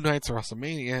with 2 nights of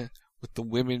WrestleMania, with the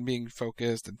women being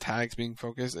focused and tags being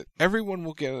focused, everyone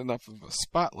will get enough of a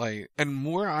spotlight, and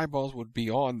more eyeballs would be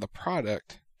on the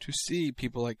product to see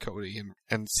people like Cody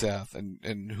and Seth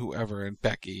and whoever, and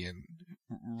Becky and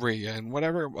Rhea and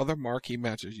whatever other marquee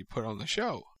matches you put on the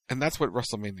show. And that's what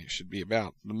WrestleMania should be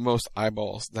about. The most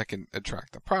eyeballs that can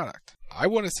attract the product. I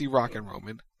want to see Rock and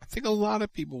Roman. I think a lot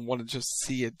of people want to just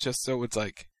see it just so it's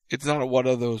like, it's not one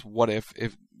of those what if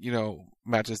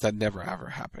matches that never ever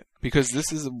happen. Because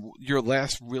this is your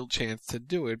last real chance to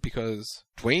do it, because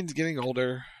Dwayne's getting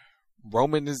older.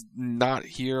 Roman is not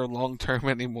here long term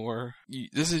anymore.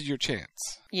 This is your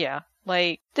chance. Yeah.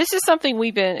 Like, this is something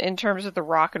we've been, in terms of the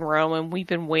Rock and Roman, we've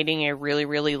been waiting a really,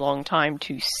 really long time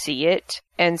to see it.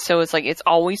 And so it's like, it's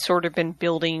always sort of been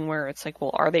building where it's like,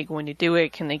 well, are they going to do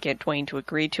it? Can they get Dwayne to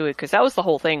agree to it? Because that was the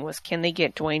whole thing, was can they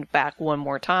get Dwayne back one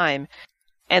more time?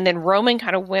 And then Roman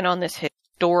kind of went on this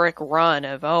historic run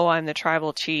of, oh, I'm the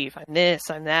tribal chief, I'm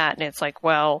this, I'm that. And it's like,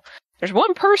 well, there's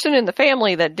one person in the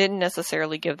family that didn't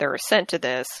necessarily give their assent to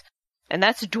this, and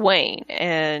that's Dwayne.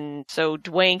 And so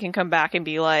Dwayne can come back and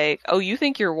be like, oh, you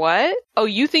think you're what? Oh,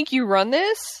 you think you run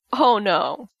this? Oh,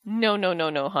 no.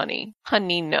 No, honey.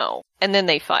 Honey, no. And then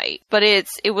they fight. But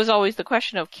it was always the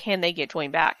question of, can they get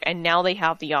Dwayne back? And now they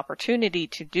have the opportunity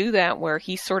to do that, where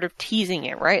he's sort of teasing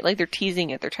it, right? Like, they're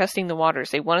teasing it. They're testing the waters.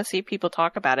 They want to see if people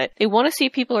talk about it. They want to see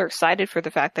if people are excited for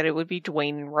the fact that it would be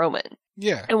Dwayne and Roman.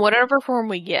 Yeah. In whatever form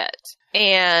we get.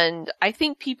 And I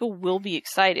think people will be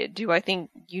excited. Do I think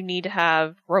you need to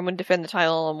have Roman defend the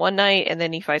title on one night and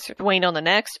then he fights Dwayne on the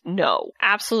next? No.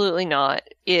 Absolutely not.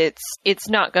 It's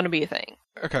not going to be a thing.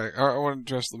 Okay, I want to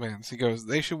address the man. He goes,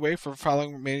 they should wait for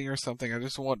following Mania or something. I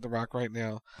just want The Rock right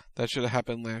now. That should have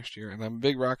happened last year. And I'm a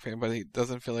big Rock fan, but he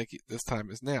doesn't feel like this time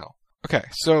is now. Okay,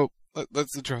 so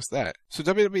let's address that. So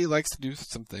WWE likes to do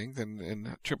some things,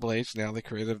 and Triple H, now the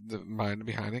creative mind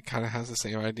behind it, kind of has the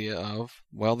same idea of,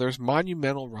 well, there's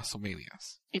monumental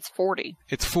WrestleManias. It's 40.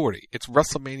 It's 40. It's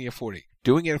WrestleMania 40.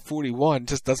 Doing it at 41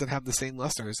 just doesn't have the same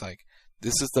luster. It's like,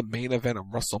 this is the main event of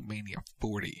WrestleMania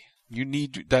 40. You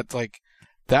need, that's like,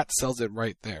 that sells it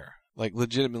right there. Like,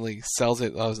 legitimately sells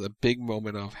it as a big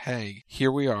moment of, hey,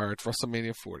 here we are, it's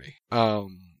WrestleMania 40.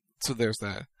 So there's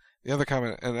that. The other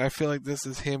comment, and I feel like this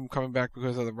is him coming back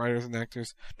because of the writers and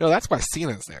actors. No, that's why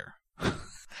Cena's there.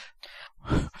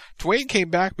 Dwayne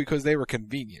came back because they were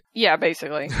convenient. Yeah,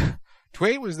 basically.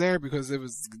 Dwayne was there because it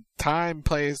was time,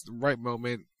 place, right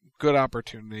moment, good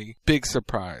opportunity, big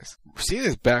surprise.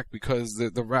 Cena's back because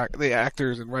the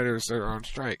actors and writers are on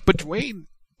strike. But Dwayne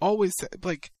always,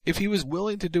 like, if he was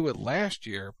willing to do it last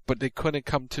year, but they couldn't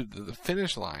come to the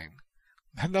finish line,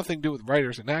 it had nothing to do with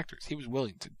writers and actors. He was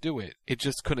willing to do it. It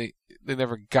just couldn't, they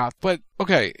never got, but,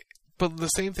 okay. But the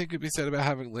same thing could be said about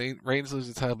having Reigns lose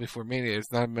the title before Mania.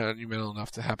 It's not monumental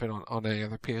enough to happen on any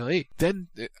other PLE. Then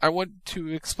I want to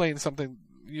explain something.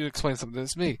 You explain something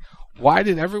to me. Why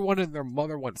did everyone and their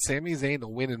mother want Sami Zayn to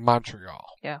win in Montreal?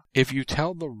 Yeah. If you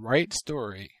tell the right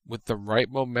story with the right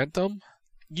momentum,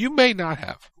 you may not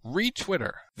have. Read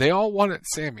Twitter. They all wanted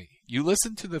Sami. You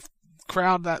listen to the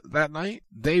crowd that night,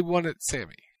 they wanted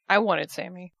Sami. I wanted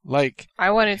Sami.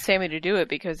 I wanted Sami to do it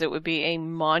because it would be a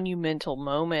monumental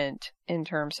moment in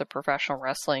terms of professional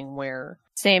wrestling where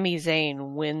Sami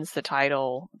Zayn wins the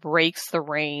title, breaks the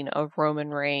reign of Roman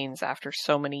Reigns after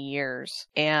so many years,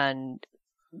 and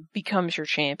becomes your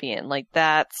champion. Like,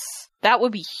 that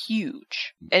would be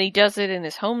huge. And he does it in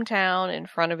his hometown, in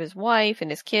front of his wife and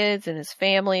his kids and his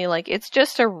family. Like, it's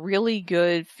just a really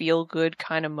good, feel-good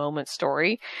kind of moment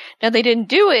story. Now, they didn't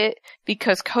do it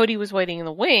because Cody was waiting in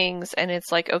the wings, and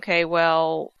it's like, okay,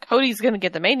 well, Cody's gonna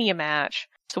get the Mania match,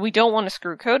 so we don't want to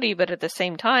screw Cody, but at the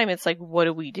same time, it's like, what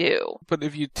do we do? But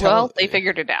if you they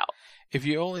figured it out. If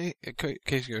you only,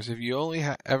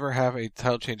 ever have a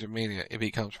title change of Mania, it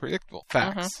becomes predictable.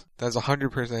 Facts. That's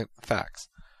 100% facts.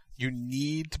 You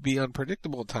need to be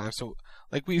unpredictable at times. So,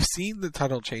 like, we've seen the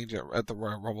title change at the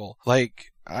Royal Rumble.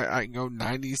 Like, I go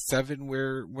 97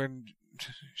 when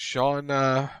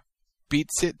Shawn beat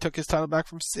Sid, took his title back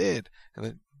from Sid. And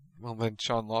then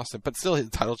Shawn lost it. But still, his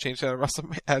title changed at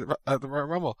the Royal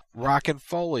Rumble. Rock and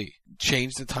Foley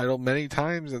changed the title many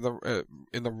times in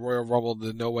the Royal Rumble,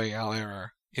 the No Way Out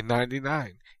era. In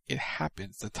 99. It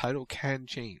happens. The title can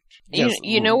change. Yes.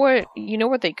 You know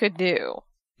what they could do?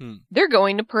 They're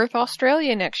going to Perth,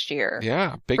 Australia next year.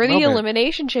 Yeah, big for moment. The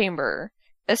Elimination Chamber,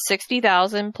 a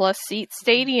 60,000 plus seat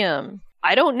stadium.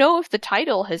 I don't know if the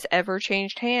title has ever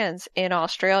changed hands in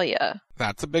Australia.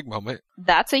 That's a big moment.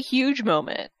 That's a huge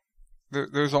moment.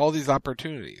 There's all these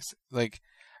opportunities. Like,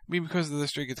 I mean, because of the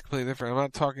streak, it's completely different. I'm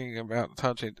not talking about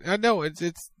title change. I know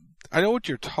I know what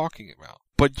you're talking about.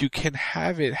 But you can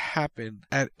have it happen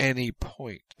at any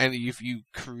point. And if you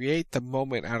create the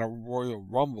moment at a Royal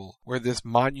Rumble where this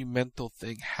monumental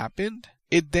thing happened,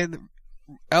 it then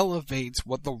elevates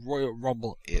what the Royal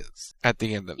Rumble is at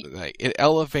the end of the day. It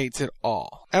elevates it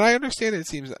all. And I understand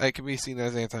it can be seen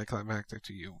as anticlimactic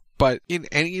to you. But in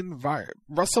any environment,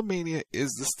 WrestleMania is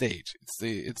the stage.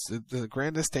 It's the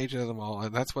grandest stage of them all,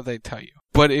 and that's what they tell you.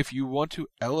 But if you want to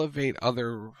elevate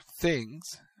other things,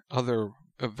 other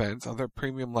events, other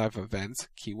premium live events,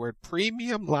 keyword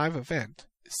premium live event,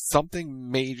 something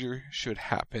major should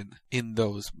happen in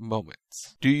those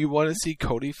moments. Do you want to see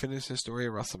Cody finish his story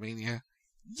at WrestleMania?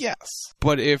 Yes.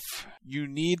 But if you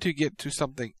need to get to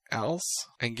something else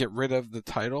and get rid of the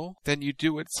title, then you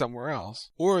do it somewhere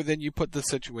else. Or then you put the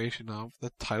situation of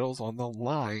the titles on the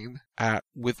line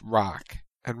with Rock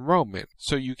and Roman.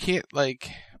 So you can't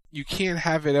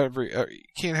have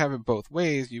it both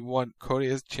ways. You want Cody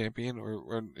as champion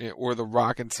or the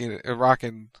Rock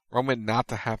and Roman not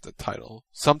to have the title.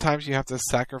 Sometimes you have to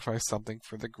sacrifice something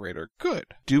for the greater good.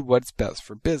 Do what's best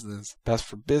for business. Best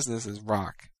for business is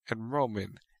Rock and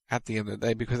Roman at the end of the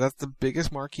day, because that's the biggest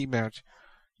marquee match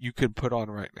you could put on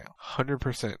right now.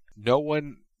 100%. No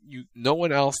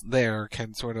one else there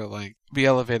can sort of like be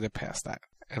elevated past that.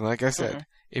 And like I said,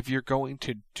 if you're going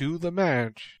to do the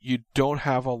match, you don't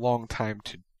have a long time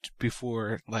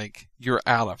before like you're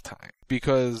out of time,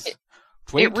 because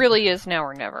it really is now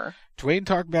or never. Dwayne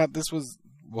talked about this was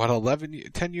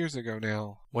 10 years ago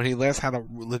now, when he last had a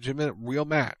legitimate real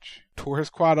match. Tore his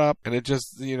quad up, and it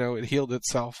just, it healed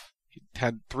itself. He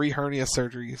had 3 hernia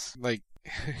surgeries. Like,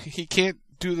 he can't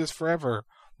do this forever.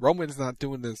 Roman's not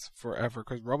doing this forever,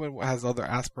 because Roman has other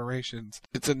aspirations.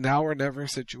 It's a now or never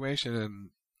situation,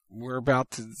 and we're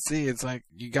about to see. It's like,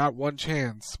 you got one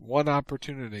chance, one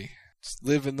opportunity. Just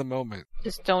live in the moment.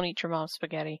 Just don't eat your mom's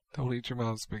spaghetti. Don't eat your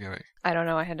mom's spaghetti. I don't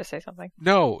know. I had to say something.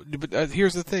 No, but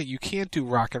here's the thing. You can't do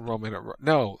Rock and Roman.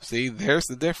 No, see, there's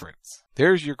the difference.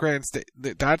 There's your grand state.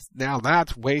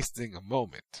 That's wasting a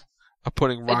moment of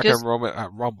putting Rock and Roman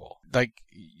at Rumble. Like,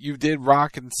 you did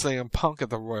Rock and CM Punk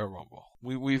at the Royal Rumble.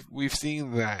 We've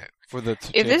seen that for the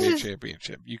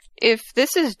championship. If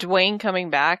this is Dwayne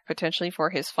coming back potentially for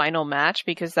his final match,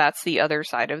 because that's the other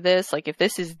side of this. Like, if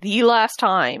this is the last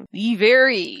time, the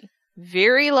very,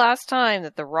 very last time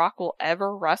that The Rock will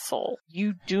ever wrestle,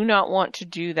 you do not want to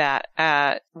do that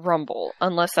at Rumble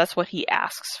unless that's what he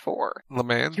asks for. Le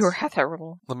Mans? You're at that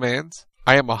Rumble. Le Mans?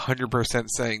 I am 100%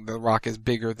 saying The Rock is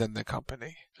bigger than the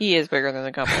company. He is bigger than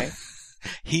the company.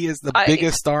 He is the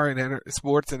biggest star in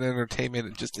sports and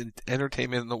entertainment, just in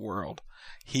entertainment in the world.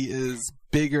 He is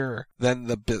bigger than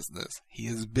the business. He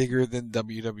is bigger than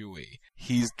WWE.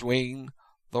 He's Dwayne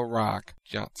The Rock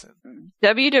Johnson.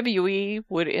 WWE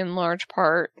would in large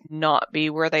part not be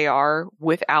where they are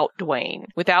without Dwayne.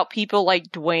 Without people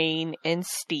like Dwayne and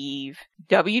Steve,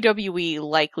 WWE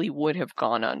likely would have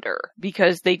gone under,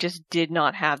 because they just did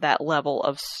not have that level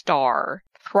of star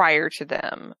prior to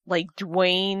them. Like,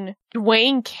 Dwayne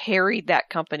carried that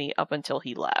company up until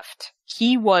he left.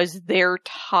 He was their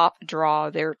top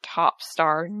draw, their top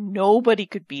star. Nobody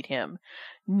could beat him.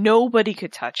 Nobody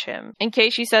could touch him. In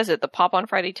case she says it, the pop on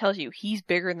Friday tells you he's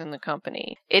bigger than the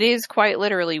company. It is quite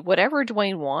literally whatever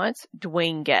Dwayne wants,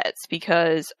 Dwayne gets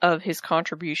because of his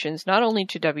contributions not only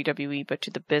to WWE but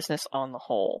to the business on the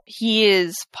whole. He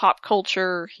is pop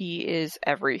culture. He is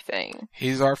everything.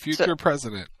 He's our future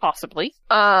president. Possibly.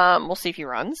 We'll see if he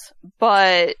runs.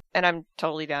 And I'm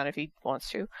totally down if he wants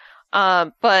to.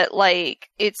 But like,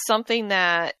 it's something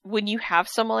that when you have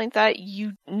someone like that,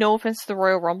 no offense to the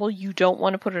Royal Rumble, you don't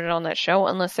want to put it on that show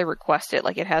unless they request it.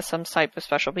 Like, it has some type of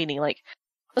special meaning. Like,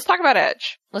 let's talk about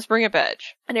Edge. Let's bring up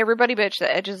Edge. And everybody bitched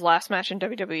that Edge's last match in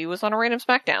WWE was on a random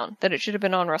Smackdown, that it should have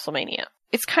been on WrestleMania.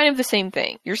 It's kind of the same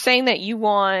thing. You're saying that you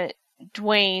want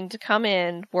Dwayne to come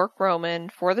in, work Roman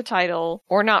for the title,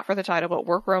 or not for the title, but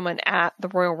work Roman at the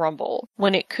Royal Rumble,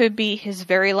 when it could be his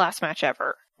very last match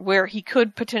ever, where he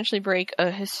could potentially break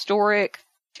a historic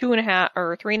 2.5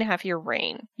 or 3.5 year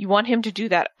reign. You want him to do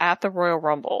that at the Royal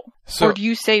Rumble. Or do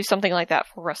you save something like that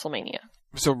for WrestleMania?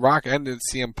 So Rock ended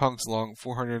CM Punk's long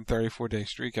 434-day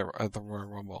streak at the Royal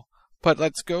Rumble. But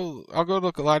I'll go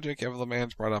to logic. If the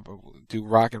man's brought up, do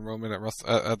Rock and Roman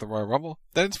at the Royal Rumble?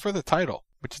 Then it's for the title,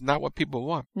 which is not what people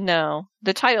want. No.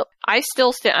 The title, I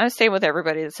stay with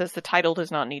everybody that says the title does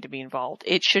not need to be involved.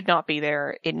 It should not be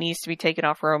there. It needs to be taken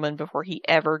off Roman before he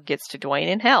ever gets to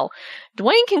Dwayne. And hell,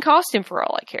 Dwayne can cost him for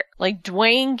all I care. Like,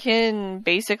 Dwayne can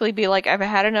basically be like, I've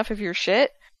had enough of your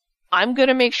shit. I'm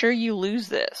gonna make sure you lose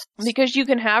this. Because you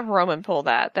can have Roman pull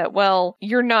that, well,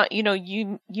 you're not,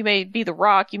 you may be The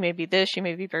Rock, you may be this, you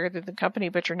may be bigger than the company,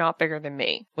 but you're not bigger than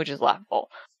me, which is laughable.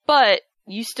 But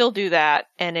you still do that,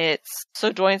 and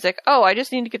so Dwayne's like, oh, I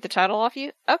just need to get the title off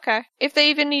you? Okay. If they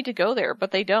even need to go there,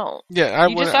 but they don't. Yeah,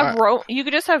 you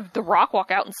could just have The Rock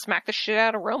walk out and smack the shit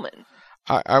out of Roman.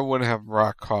 I wouldn't have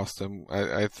Rock cost him.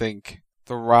 I think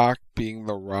The Rock being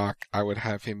The Rock, I would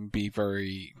have him be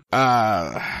very,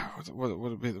 what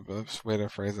would be the best way to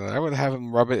phrase that? I would have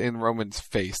him rub it in Roman's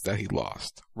face that he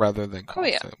lost, rather than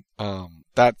cost him.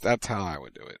 That's how I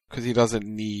would do it. Because he doesn't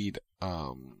need,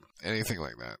 anything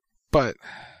like that. But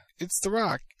it's The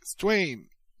Rock. It's Dwayne.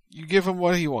 You give him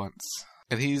what he wants.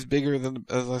 And he's bigger than,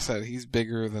 as I said, he's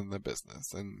bigger than the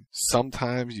business. And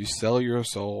sometimes you sell your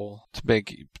soul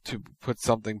to put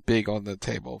something big on the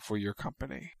table for your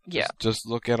company. Yeah. Just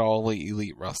look at All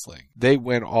Elite Wrestling. They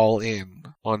went all in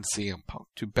on CM Punk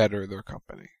to better their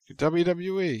company.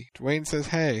 WWE, Dwayne says,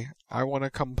 hey, I want to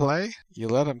come play. You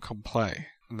let him come play.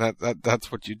 And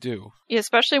that's what you do. Yeah,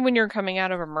 especially when you're coming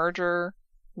out of a merger,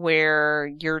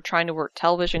 where you're trying to work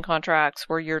television contracts,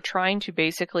 where you're trying to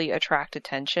basically attract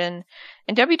attention.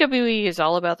 And WWE is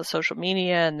all about the social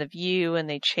media and the view, and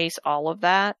they chase all of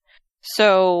that.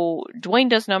 So Dwayne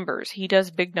does numbers. He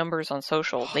does big numbers on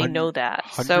social. They know that.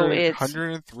 So it's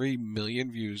 103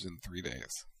 million views in 3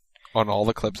 days on all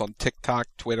the clips on TikTok,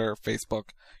 Twitter, Facebook,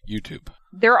 YouTube.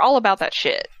 They're all about that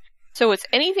shit. So it's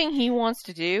anything he wants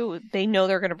to do, they know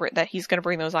that he's going to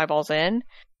bring those eyeballs in,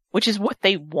 which is what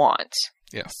they want.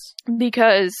 Yes.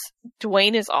 Because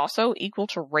Dwayne is also equal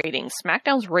to ratings.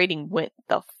 SmackDown's rating went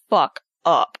the fuck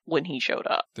up when he showed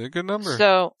up. They're a good number.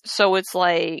 So it's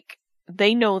like,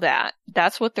 they know that.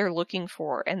 That's what they're looking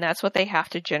for, and that's what they have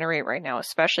to generate right now,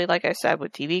 especially, like I said,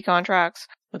 with TV contracts,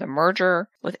 with a merger,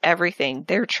 with everything.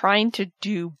 They're trying to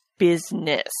do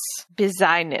business.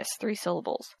 3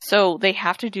 syllables. So they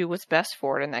have to do what's best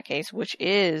for it in that case, which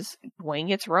is Dwayne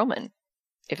gets Roman.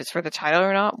 If it's for the title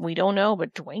or not, we don't know,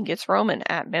 but Dwayne gets Roman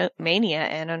at Mania,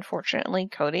 and unfortunately,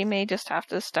 Cody may just have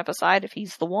to step aside if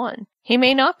he's the one. He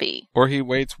may not be. Or he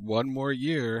waits one more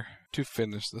year to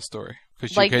finish the story.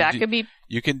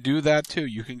 You can do that too.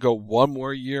 You can go one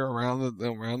more year around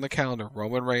the calendar.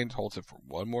 Roman Reigns holds it for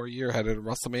one more year, headed to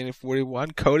WrestleMania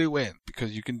 41. Cody wins,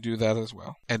 because you can do that as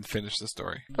well and finish the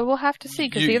story. But we'll have to see,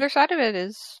 because the other side of it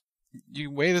is,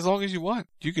 you wait as long as you want.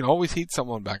 You can always heat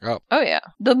someone back up. Oh yeah.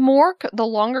 The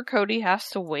longer Cody has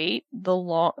to wait,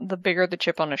 the bigger the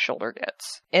chip on his shoulder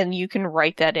gets. And you can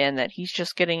write that in, that he's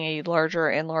just getting a larger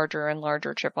and larger and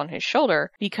larger chip on his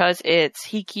shoulder, because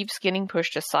he keeps getting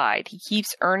pushed aside. He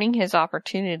keeps earning his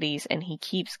opportunities, and he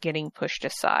keeps getting pushed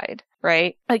aside.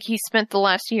 Right? Like, he spent the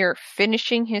last year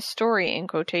finishing his story, in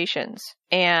quotations.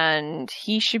 And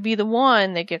he should be the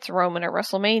one that gets Roman at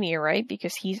WrestleMania, right?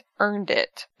 Because he's earned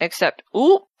it. Except,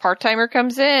 part-timer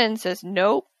comes in, says,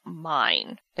 nope,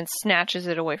 mine. And snatches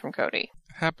it away from Cody.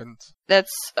 Happens.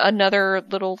 That's another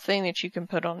little thing that you can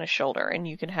put on his shoulder. And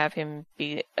you can have him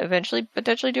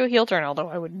potentially do a heel turn, although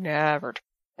I would never turn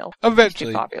heel.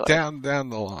 Eventually, down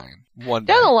the line. One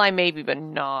day. Down the line, maybe, but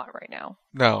not right now.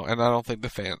 No, and I don't think the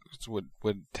fans would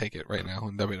take it right now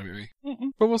in WWE. Mm-mm.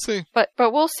 But we'll see. But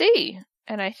we'll see.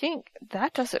 And I think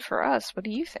that does it for us. What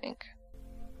do you think?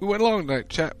 We went long tonight,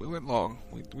 chat. We went long.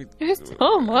 There's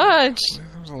so much.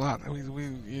 There was a lot.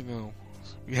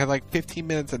 We had like 15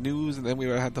 minutes of news, and then we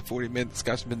would have had the 40-minute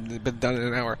discussion been done in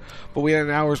an hour. But we had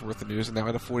an hour's worth of news, and now we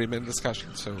had a 40-minute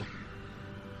discussion. So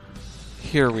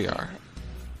here we are.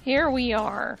 Here we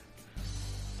are.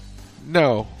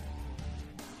 No.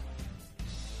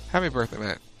 Happy birthday,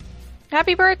 Matt.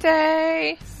 Happy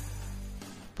birthday.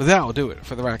 But that will do it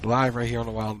for the Rack live right here on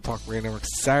the Wild Talk Radio Network.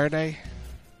 Saturday,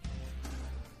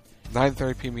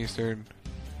 9:30 p.m. Eastern.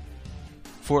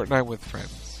 Fortnite with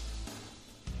Friends.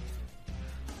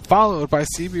 Followed by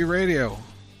CB Radio,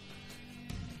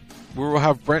 where we'll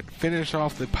have Brent finish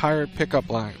off the pirate pickup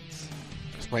lines.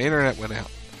 Because my internet went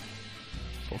out.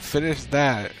 We'll finish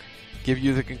that, give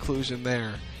you the conclusion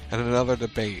there, and another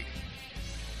debate.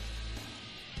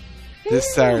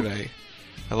 This Saturday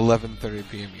at 11:30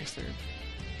 p.m. Eastern.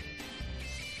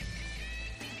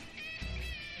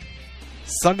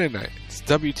 Sunday night, it's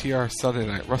WTR Sunday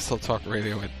night, Wrestle Talk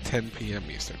Radio at 10 p.m.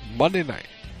 Eastern. Monday night,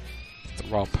 it's the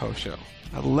Raw Post Show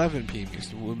at 11 p.m.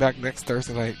 Eastern. We'll be back next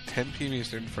Thursday night, 10 p.m.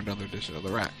 Eastern, for another edition of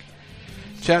The Rack.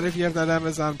 Chat, if you have that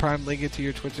Amazon Prime, link it to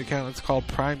your Twitch account. It's called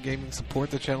Prime Gaming.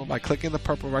 Support the channel by clicking the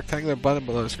purple rectangular button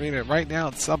below the screen. And right now,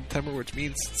 it's September, which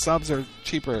means subs are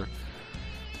cheaper.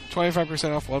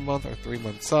 25% off 1 month or 3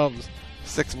 month subs.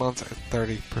 6 months at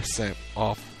 30%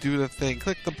 off. Do the thing.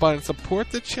 Click the button.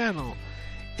 Support the channel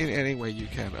in any way you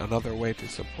can. Another way to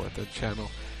support the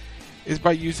channel is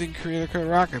by using creator code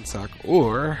ROCK'n'SOCK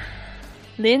or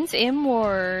Lindsey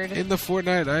Ward in the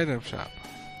Fortnite item shop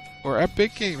or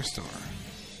Epic Game Store.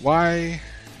 Why?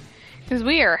 Because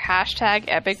we are hashtag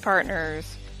Epic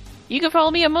Partners. You can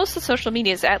follow me on most of the social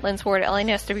medias at Lindsey Ward,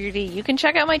 LNSWD. You can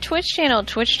check out my Twitch channel,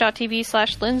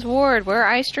 twitch.tv/LindsWard, where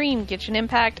I stream Genshin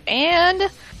Impact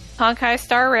and Honkai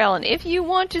Star Rail. And if you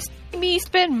want to see me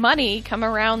spend money, come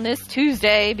around this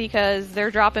Tuesday because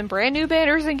they're dropping brand new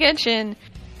banners in Genshin.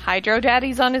 Hydro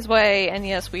Daddy's on his way, and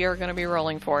yes, we are going to be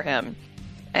rolling for him.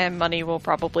 And money will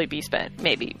probably be spent.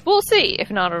 Maybe. We'll see.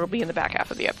 If not, it'll be in the back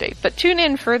half of the update. But tune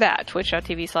in for that.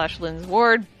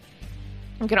 Twitch.tv/LindsWard.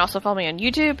 You can also follow me on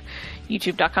YouTube,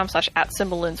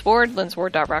 youtube.com/@LindsWard,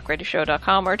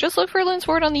 lindsward.rockradioshow.com, or just look for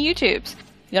Lindsward on the YouTubes.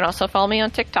 You can also follow me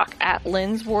on TikTok at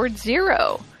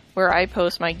LindsWard0, where I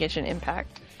post my Genshin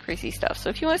Impact crazy stuff. So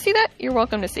if you want to see that, you're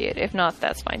welcome to see it. If not,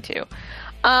 that's fine too.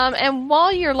 And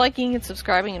while you're liking and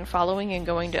subscribing and following and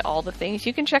going to all the things,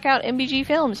 you can check out MBG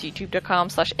Films,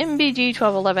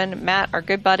 youtube.com/MBG1211. Matt, our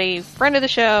good buddy, friend of the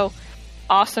show,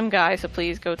 awesome guy, so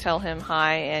please go tell him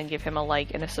hi and give him a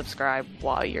like and a subscribe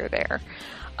while you're there.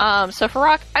 So for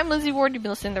Rock, I'm Lindsey Ward. You've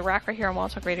been listening to The Rack right here on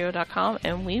WildTalkRadio.com,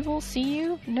 and we will see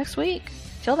you next week.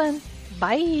 Till then,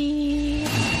 bye!